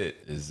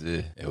 Is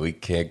it? And we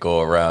can't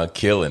go around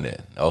killing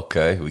it.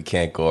 Okay, we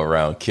can't go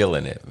around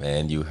killing it,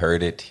 man. You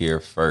heard it here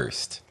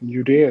first.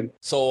 You did.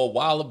 So a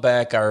while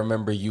back, I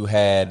remember you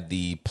had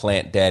the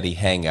Plant Daddy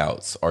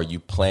Hangouts. Are you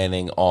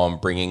planning on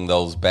bringing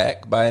those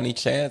back by any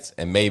chance?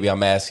 And maybe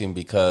I'm asking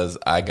because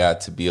I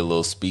got to be a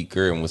little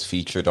speaker and was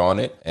featured on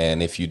it.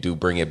 And if you do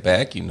bring it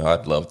back,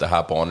 I'd love to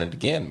hop on it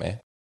again, man.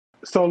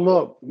 So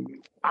look,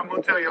 I'm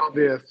going to tell y'all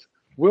this.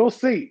 We'll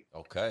see.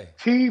 Okay.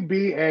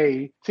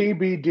 TBA,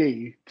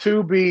 TBD,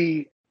 to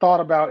be thought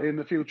about in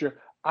the future.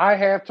 I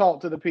have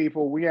talked to the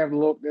people. We have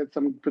looked at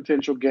some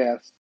potential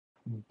guests,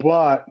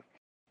 but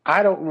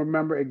I don't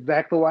remember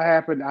exactly what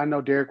happened. I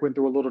know Derek went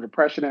through a little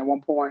depression at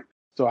one point,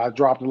 so I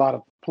dropped a lot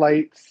of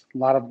plates, a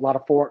lot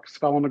of forks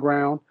fell on the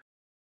ground.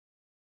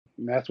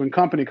 And that's when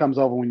company comes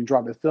over, when you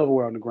drop that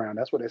silverware on the ground.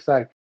 That's what they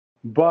say.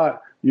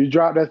 But you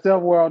drop that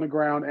silverware on the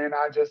ground, and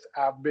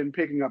I've been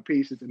picking up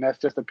pieces, and that's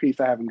just a piece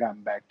I haven't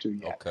gotten back to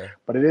yet. Okay.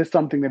 But it is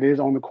something that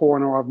is on the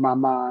corner of my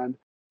mind.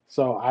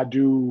 So I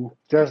do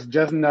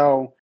just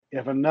know,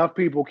 if enough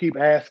people keep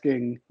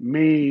asking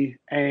me,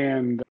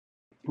 and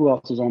who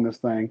else was on this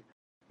thing?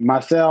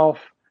 Myself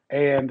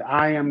and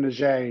I Am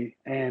Najee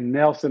and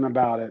Nelson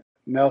about it.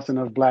 Nelson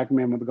of Black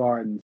Men with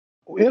Gardens.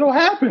 It'll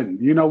happen.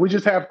 We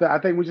just have to, I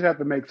think we just have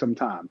to make some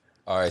time.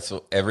 All right,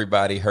 so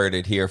everybody heard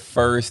it here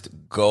first.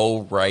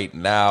 Go right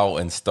now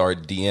and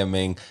start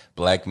DMing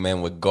Black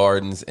Men with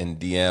Gardens and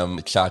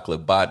DM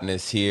Chocolate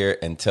Botanist here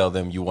and tell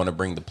them you want to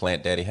bring the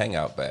Plant Daddy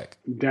Hangout back.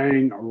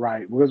 Dang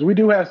right. Because we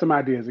do have some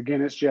ideas.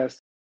 Again, it's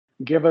just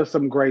give us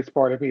some grace,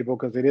 party people,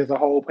 because it is a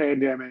whole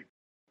pandemic.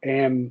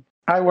 And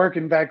I work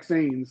in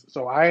vaccines,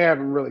 so I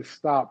haven't really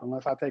stopped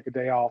unless I take a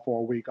day off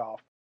or a week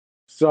off.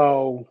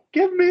 So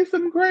give me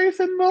some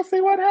grace and we'll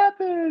see what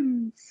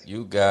happens.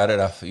 You got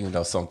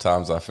it.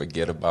 Sometimes I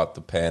forget about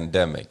the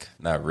pandemic.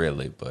 Not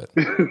really, but.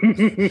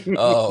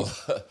 Oh,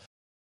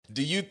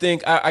 do you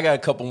think, I got a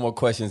couple more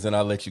questions and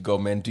I'll let you go,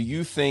 man. Do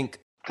you think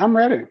I'm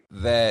ready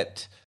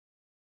that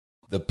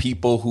the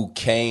people who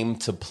came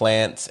to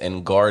plants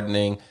and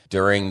gardening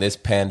during this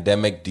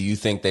pandemic, do you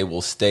think they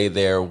will stay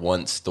there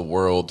once the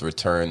world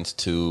returns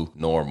to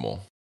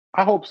normal?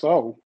 I hope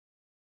so.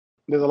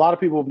 There's a lot of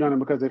people who've done it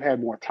because they've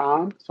had more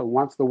time. So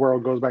once the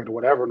world goes back to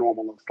whatever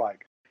normal looks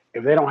like,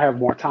 if they don't have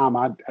more time,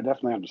 I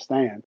definitely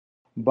understand.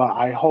 But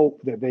I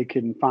hope that they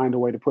can find a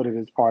way to put it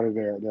as part of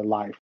their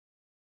life.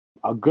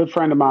 A good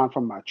friend of mine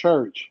from my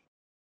church,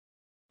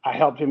 I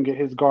helped him get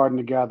his garden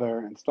together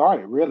and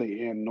started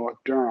really in North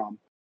Durham.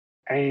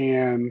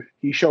 And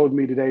he showed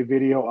me today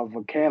video of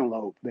a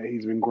cantaloupe that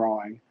he's been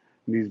growing.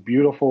 These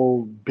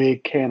beautiful,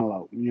 big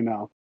cantaloupe,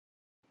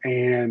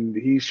 And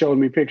he showed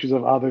me pictures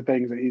of other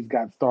things that he's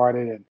got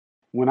started. And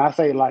when I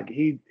say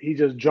he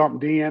just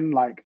jumped in,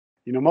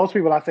 most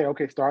people I say,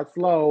 okay, start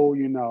slow,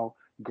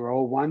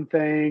 grow one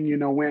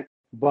thing,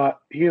 but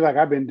he's like,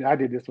 I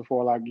did this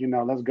before,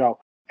 let's go.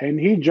 And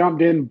he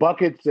jumped in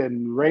buckets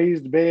and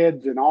raised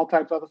beds and all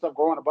types of other stuff,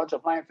 growing a bunch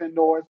of plants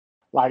indoors,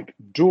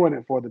 doing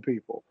it for the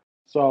people.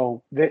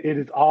 So it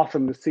is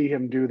awesome to see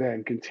him do that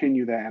and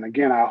continue that. And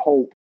again, I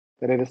hope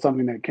that it is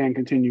something that can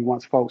continue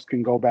once folks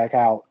can go back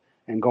out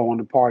and go on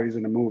to parties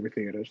in the movie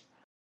theaters.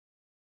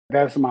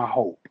 That's my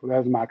hope.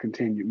 That's my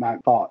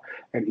thought.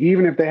 And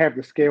even if they have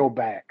to scale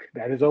back,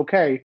 that is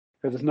okay,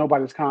 because it's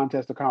nobody's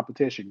contest or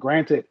competition.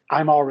 Granted,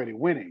 I'm already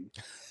winning,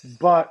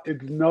 but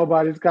it's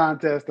nobody's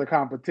contest or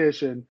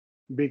competition,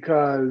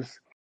 because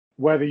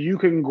whether you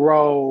can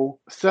grow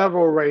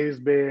several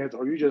raised beds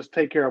or you just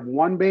take care of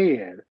one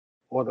bed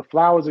or the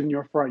flowers in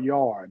your front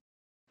yard,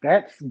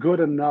 that's good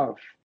enough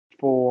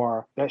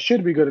that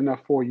should be good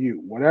enough for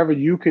you. Whatever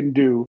you can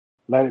do,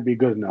 let it be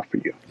good enough for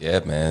you.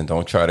 Yeah, man.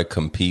 Don't try to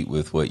compete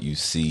with what you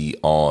see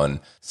on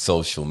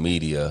social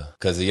media,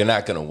 because you're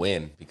not going to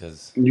win,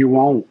 because you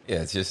won't.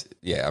 Yeah, it's just,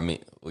 you're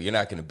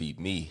not going to beat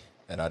me,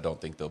 and I don't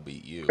think they'll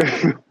beat you.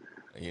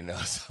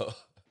 So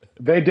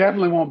they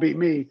definitely won't beat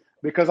me,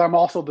 because I'm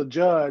also the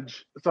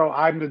judge. So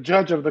I'm the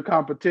judge of the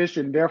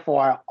competition.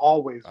 Therefore, I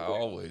always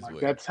win.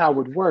 That's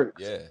how it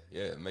works. Yeah,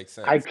 it makes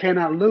sense. I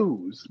cannot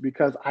lose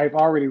because I've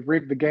already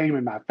rigged the game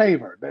in my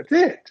favor. That's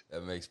it.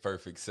 That makes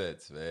perfect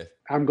sense, man.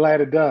 I'm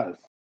glad it does.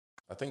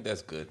 I think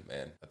that's good,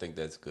 man. I think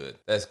that's good.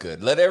 That's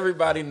good. Let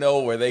everybody know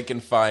where they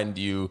can find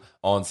you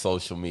on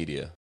social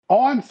media.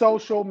 On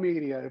social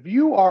media, if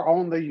you are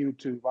on the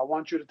YouTube, I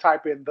want you to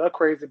type in The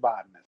Crazy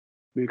Botanist,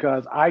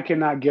 because I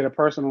cannot get a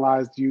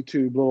personalized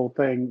YouTube little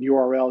thing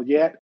URL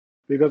yet,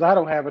 because I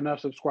don't have enough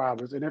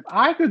subscribers. And if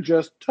I could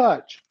just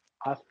touch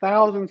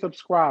 1,000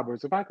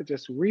 subscribers, if I could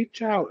just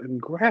reach out and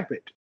grab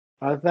it,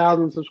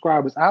 1,000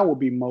 subscribers, I will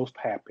be most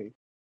happy.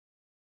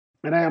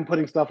 And I am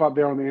putting stuff up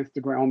there on the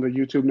Instagram, on the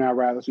YouTube now,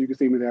 rather, so you can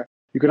see me there.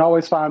 You can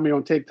always find me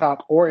on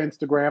TikTok or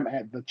Instagram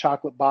at The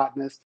Chocolate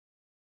Botanist,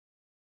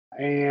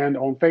 and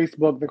on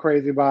Facebook, The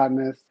Crazy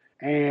Botanist.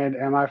 And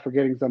am I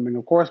forgetting something?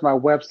 Of course, my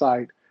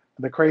website,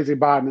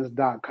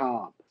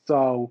 thecrazybotanist.com.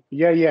 So,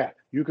 yeah.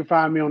 You can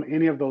find me on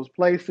any of those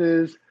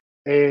places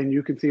and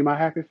you can see my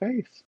happy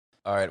face.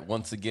 All right.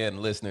 Once again,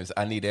 listeners,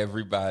 I need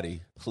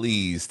everybody,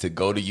 please, to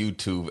go to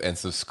YouTube and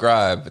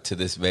subscribe to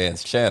this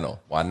man's channel.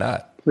 Why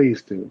not?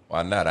 Please do.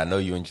 Why not? I know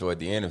you enjoyed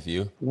the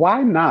interview.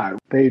 Why not?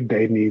 They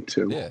need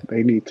to. Yeah.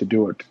 They need to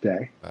do it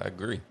today. I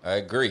agree.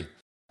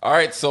 All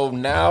right. So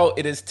now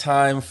it is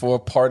time for a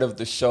part of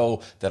the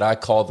show that I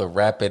call the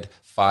rapid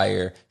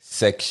fire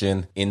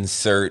section.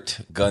 Insert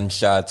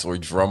gunshots or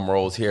drum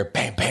rolls here.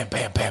 Bam, bam,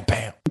 bam, bam,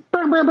 bam.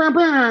 Bam, bam, bam, bam.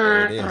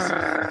 There it is.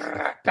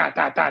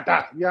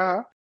 Da.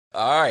 Yeah.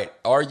 All right.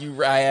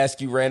 I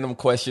ask you random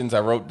questions. I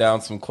wrote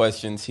down some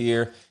questions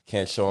here.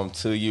 Can't show them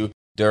to you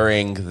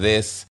during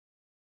this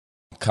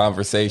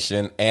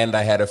conversation. And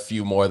I had a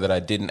few more that I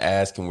didn't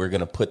ask, and we're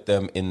going to put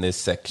them in this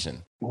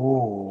section.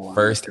 Ooh,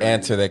 First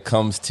answer that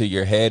comes to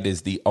your head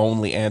is the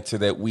only answer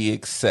that we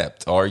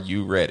accept. Are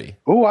you ready?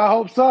 Ooh, I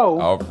hope so.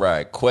 All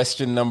right.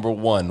 Question number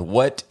 1.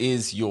 What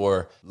is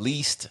your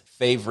least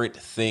favorite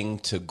thing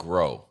to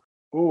grow?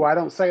 Ooh, I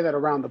don't say that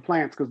around the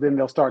plants because then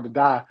they'll start to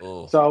die.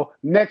 Ooh. So,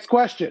 next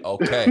question.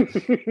 Okay.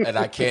 And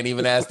I can't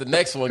even ask the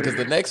next one because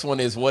the next one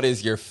is what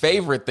is your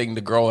favorite thing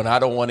to grow? And I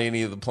don't want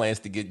any of the plants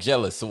to get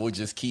jealous. So we'll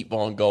just keep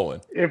on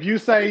going. If you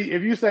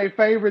say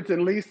favorites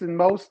and least and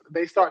most,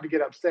 they start to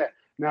get upset.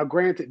 Now,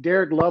 granted,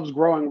 Derek loves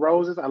growing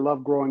roses. I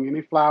love growing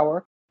any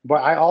flower.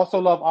 But I also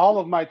love all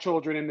of my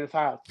children in this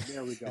house.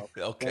 There we go.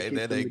 Okay,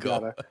 there they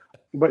go.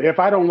 But if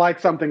I don't like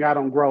something, I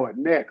don't grow it.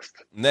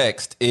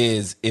 Next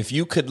is if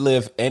you could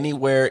live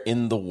anywhere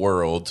in the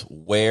world,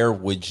 where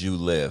would you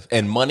live?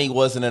 And money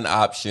wasn't an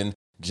option.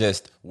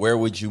 Just where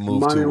would you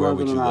move to? Where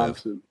would you live?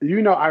 Option.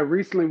 You know, I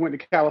recently went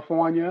to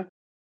California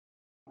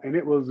and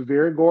it was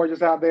very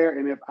gorgeous out there.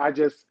 And if I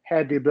just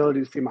had the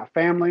ability to see my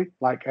family,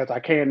 like as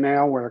I can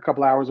now, we're a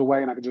couple hours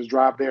away and I could just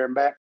drive there and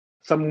back,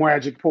 some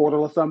magic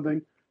portal or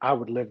something, I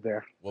would live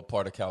there. What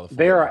part of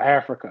California? There or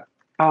Africa.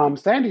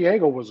 San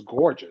Diego was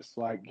gorgeous.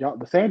 Like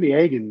the San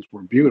Diegans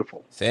were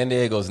beautiful. San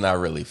Diego's not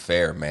really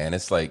fair, man.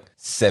 It's like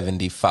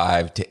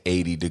 75 to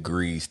 80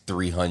 degrees,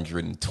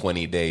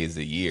 320 days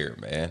a year,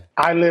 man.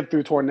 I lived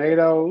through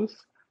tornadoes.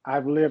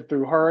 I've lived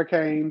through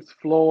hurricanes,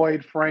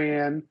 Floyd,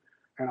 Fran,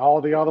 and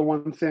all the other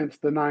ones since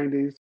the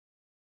 90s.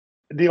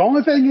 The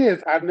only thing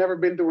is I've never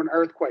been through an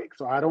earthquake,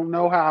 so I don't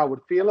know how I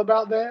would feel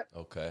about that.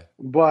 Okay.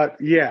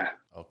 But yeah.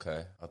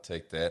 Okay, I'll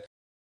take that.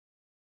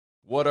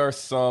 What are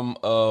some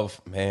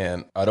of,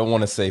 I don't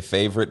want to say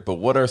favorite, but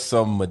what are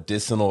some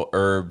medicinal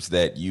herbs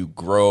that you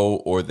grow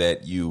or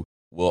that you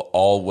will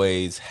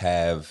always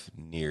have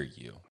near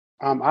you?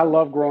 I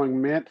love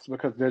growing mints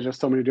because there's just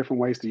so many different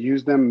ways to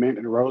use them, mint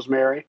and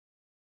rosemary.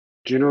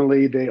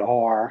 Generally, they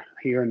are,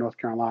 here in North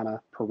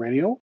Carolina,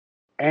 perennial.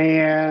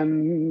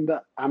 And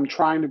I'm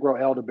trying to grow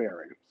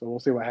elderberry, so we'll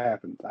see what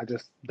happens. I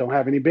just don't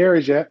have any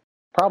berries yet,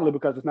 probably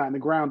because it's not in the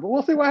ground, but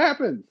we'll see what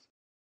happens.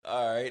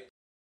 All right.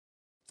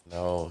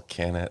 No,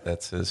 Kenneth,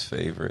 that's his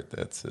favorite.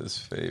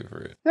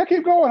 Yeah,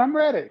 keep going. I'm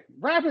ready.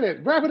 Wrap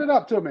it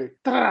up to me.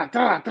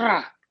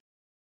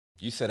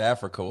 You said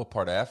Africa. What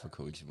part of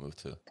Africa would you move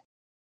to?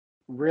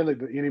 Really,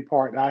 any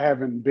part. I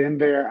haven't been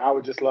there. I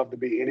would just love to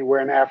be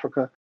anywhere in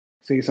Africa,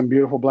 see some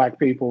beautiful black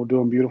people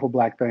doing beautiful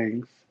black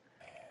things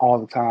all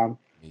the time.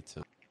 Me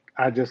too.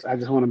 I just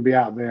want to be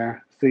out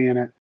there seeing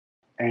it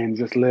and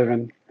just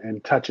living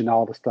and touching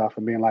all the stuff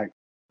and being like,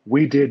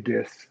 we did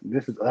this.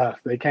 This is us.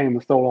 They came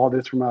and stole all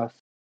this from us.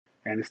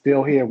 And it's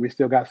still here. We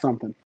still got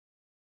something.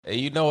 Hey,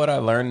 you know what I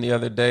learned the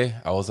other day?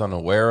 I was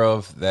unaware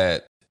of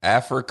that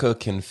Africa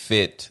can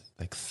fit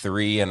like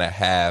three and a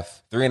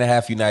half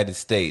United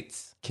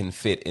States can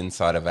fit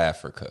inside of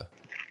Africa.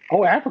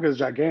 Oh, Africa is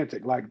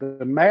gigantic. Like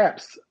the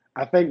maps,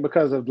 I think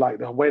because of like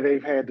the way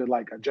they've had to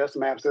like adjust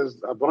maps, there's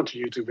a bunch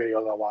of YouTube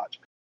videos I watch.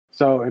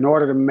 So in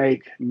order to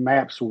make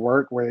maps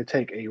work where they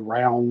take a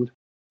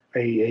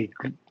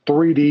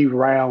 3D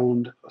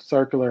round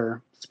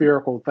circular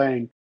spherical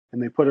thing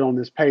and they put it on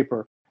this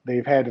paper,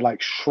 they've had to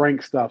like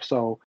shrink stuff.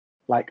 So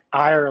like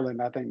Ireland,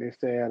 I think they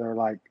said, or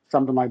like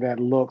something like that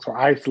or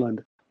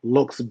Iceland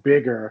looks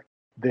bigger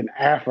than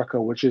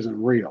Africa, which isn't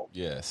real.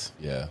 Yes.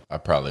 Yeah. I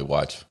learned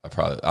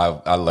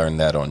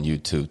that on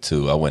YouTube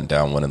too. I went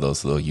down one of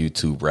those little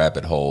YouTube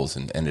rabbit holes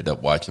and ended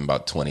up watching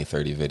about 20,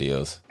 30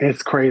 videos.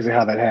 It's crazy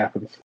how that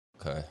happens.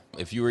 Okay.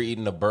 If you were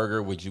eating a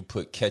burger, would you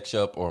put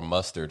ketchup or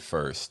mustard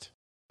first?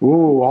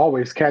 Ooh,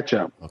 always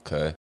ketchup.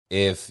 Okay.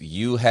 If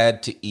you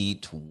had to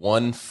eat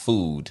one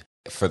food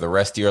for the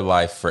rest of your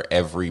life for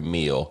every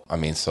meal,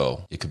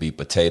 so it could be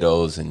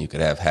potatoes and you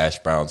could have hash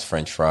browns,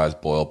 French fries,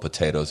 boiled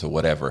potatoes or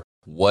whatever.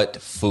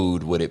 What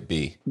food would it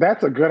be?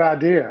 That's a good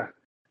idea.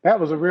 That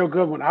was a real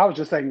good one. I was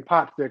just saying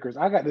pot stickers.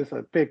 I got this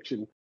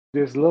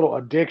little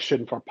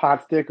addiction for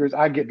pot stickers.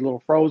 I get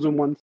little frozen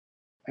ones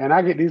and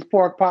I get these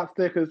pork pot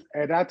stickers.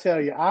 And I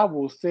tell you, I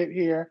will sit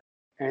here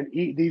and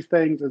eat these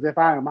things as if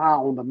I am high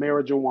on the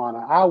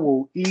marijuana. I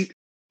will eat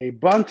a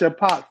bunch of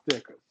pot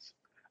stickers.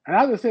 And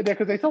I just sit there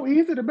because they're so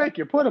easy to make.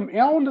 You put them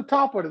on the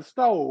top of the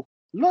stove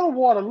little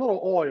water,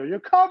 little oil. You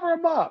cover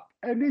them up,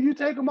 and then you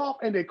take them off,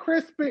 and they're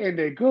crispy and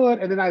they're good.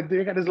 And then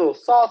they got this little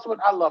sauce with.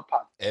 I love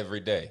pot. Every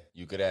day.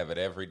 You could have it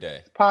every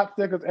day.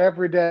 Popsicles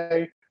every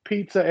day.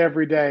 Pizza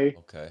every day.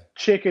 Okay.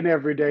 Chicken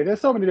every day.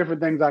 There's so many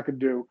different things I could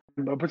do.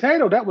 But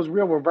potato, that was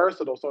real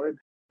versatile. So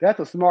that's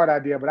a smart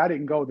idea, but I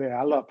didn't go there.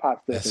 I love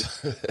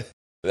popsicles.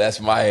 That's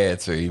my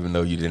answer, even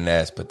though you didn't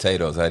ask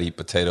potatoes. I'd eat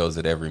potatoes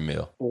at every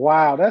meal.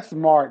 Wow, that's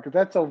smart because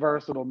that's so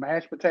versatile.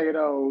 Mashed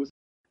potatoes.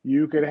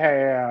 You could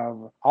have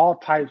all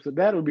types of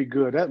that. Would be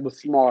good. That was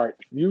smart.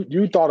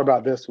 You thought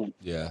about this one.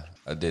 Yeah,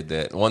 I did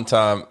that. One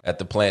time at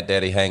the Plant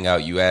Daddy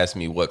Hangout, you asked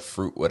me what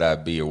fruit would I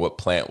be or what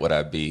plant would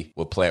I be?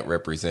 What plant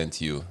represents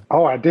you?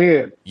 Oh, I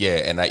did. Yeah,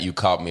 and you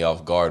caught me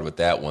off guard with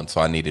that one, so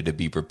I needed to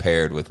be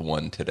prepared with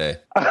one today.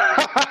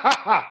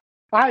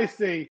 I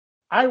see.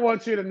 I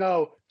want you to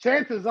know,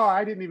 chances are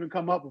I didn't even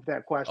come up with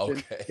that question.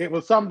 Okay. It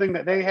was something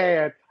that they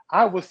had.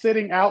 I was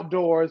sitting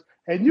outdoors,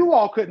 and you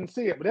all couldn't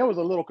see it, but there was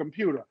a little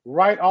computer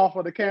right off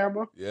of the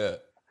camera. Yeah.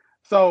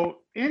 So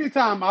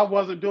anytime I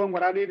wasn't doing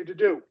what I needed to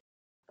do,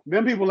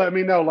 then people let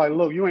me know, like,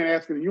 look, you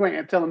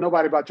ain't telling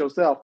nobody about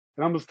yourself.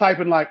 And I'm just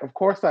typing like, of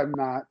course I'm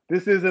not.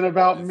 This isn't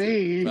about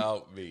me.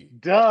 About me.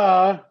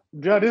 Duh,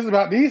 this is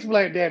about these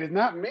Plant Daddies,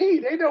 not me.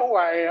 They know who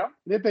I am.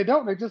 And if they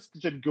don't, they just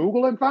should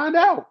Google and find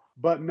out.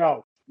 But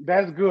no,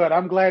 that's good.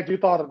 I'm glad you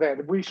thought of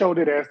that. We sure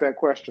did ask that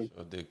question.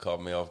 Sure did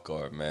caught me off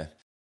guard, man.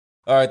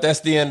 All right, that's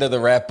the end of the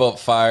wrap-up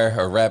fire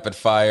or rapid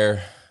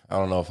fire. I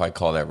don't know if I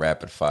call that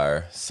rapid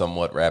fire,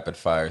 somewhat rapid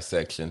fire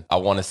section. I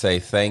want to say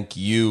thank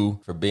you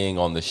for being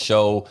on the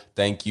show.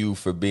 Thank you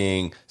for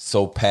being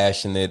so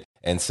passionate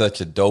and such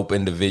a dope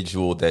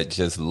individual that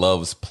just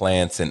loves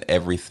plants and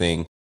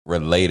everything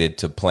related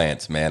to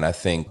plants, man. I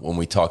think when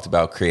we talked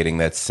about creating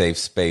that safe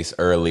space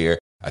earlier,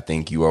 I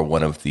think you are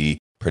one of the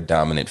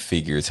predominant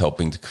figures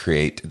helping to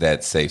create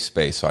that safe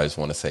space. So I just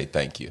want to say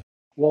thank you.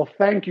 Well,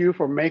 thank you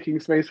for making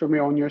space for me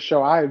on your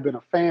show. I have been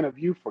a fan of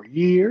you for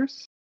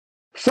years.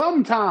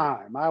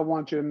 Sometime I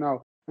want you to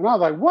know. And I was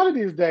like, one of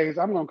these days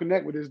I'm going to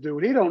connect with this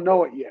dude. He don't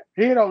know it yet.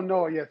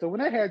 So when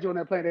they had you on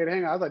that Plant Daddy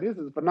Hangout, I was like, this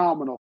is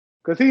phenomenal.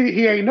 Because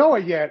he ain't know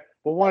it yet.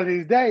 But one of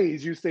these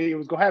days, you see, it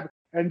was going to happen.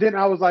 And then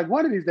I was like,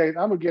 one of these days,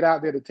 I'm going to get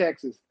out there to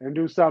Texas and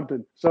do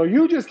something. So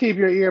you just keep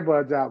your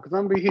earbuds out because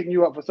I'm going to be hitting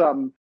you up for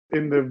something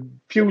in the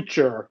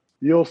future.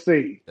 You'll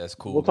see. That's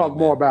cool. We'll talk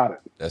more about it.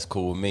 That's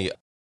cool with me.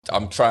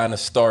 I'm trying to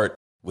start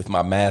with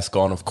my mask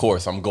on, of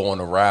course. I'm going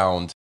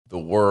around the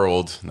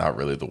world, not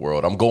really the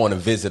world. I'm going to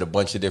visit a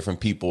bunch of different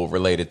people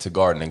related to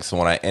gardening. So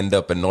when I end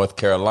up in North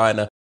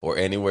Carolina or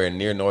anywhere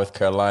near North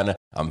Carolina,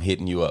 I'm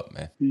hitting you up,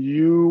 man.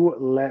 You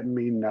let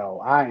me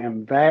know. I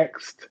am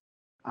vaxxed.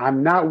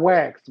 I'm not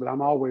waxed, but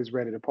I'm always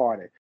ready to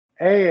party.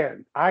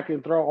 And I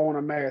can throw on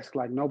a mask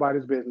like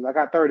nobody's business. I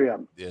got 30 of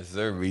them. Yes,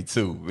 sir. Me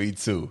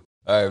too.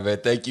 All right, man.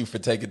 Thank you for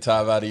taking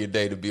time out of your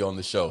day to be on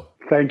the show.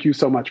 Thank you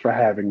so much for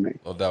having me.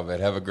 No doubt, man.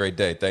 Have a great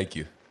day. Thank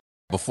you.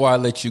 Before I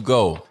let you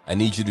go, I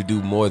need you to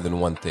do more than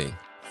one thing.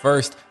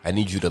 First, I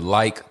need you to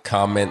like,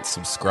 comment,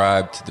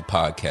 subscribe to the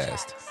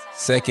podcast.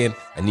 Second,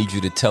 I need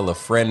you to tell a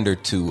friend or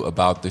two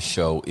about the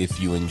show if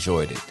you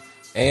enjoyed it.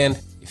 And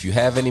if you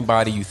have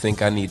anybody you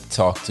think I need to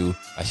talk to,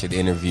 I should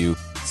interview,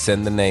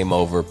 send the name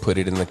over, put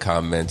it in the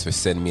comments, or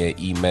send me an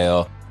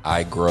email,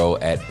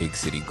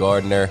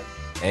 igrow@BigCityGardener.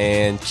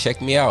 And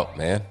check me out,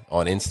 man,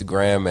 on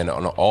Instagram and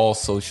on all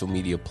social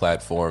media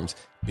platforms,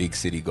 Big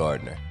City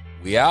Gardener.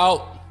 We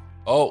out.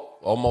 Oh,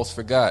 almost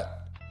forgot.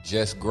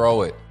 Just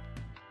grow it.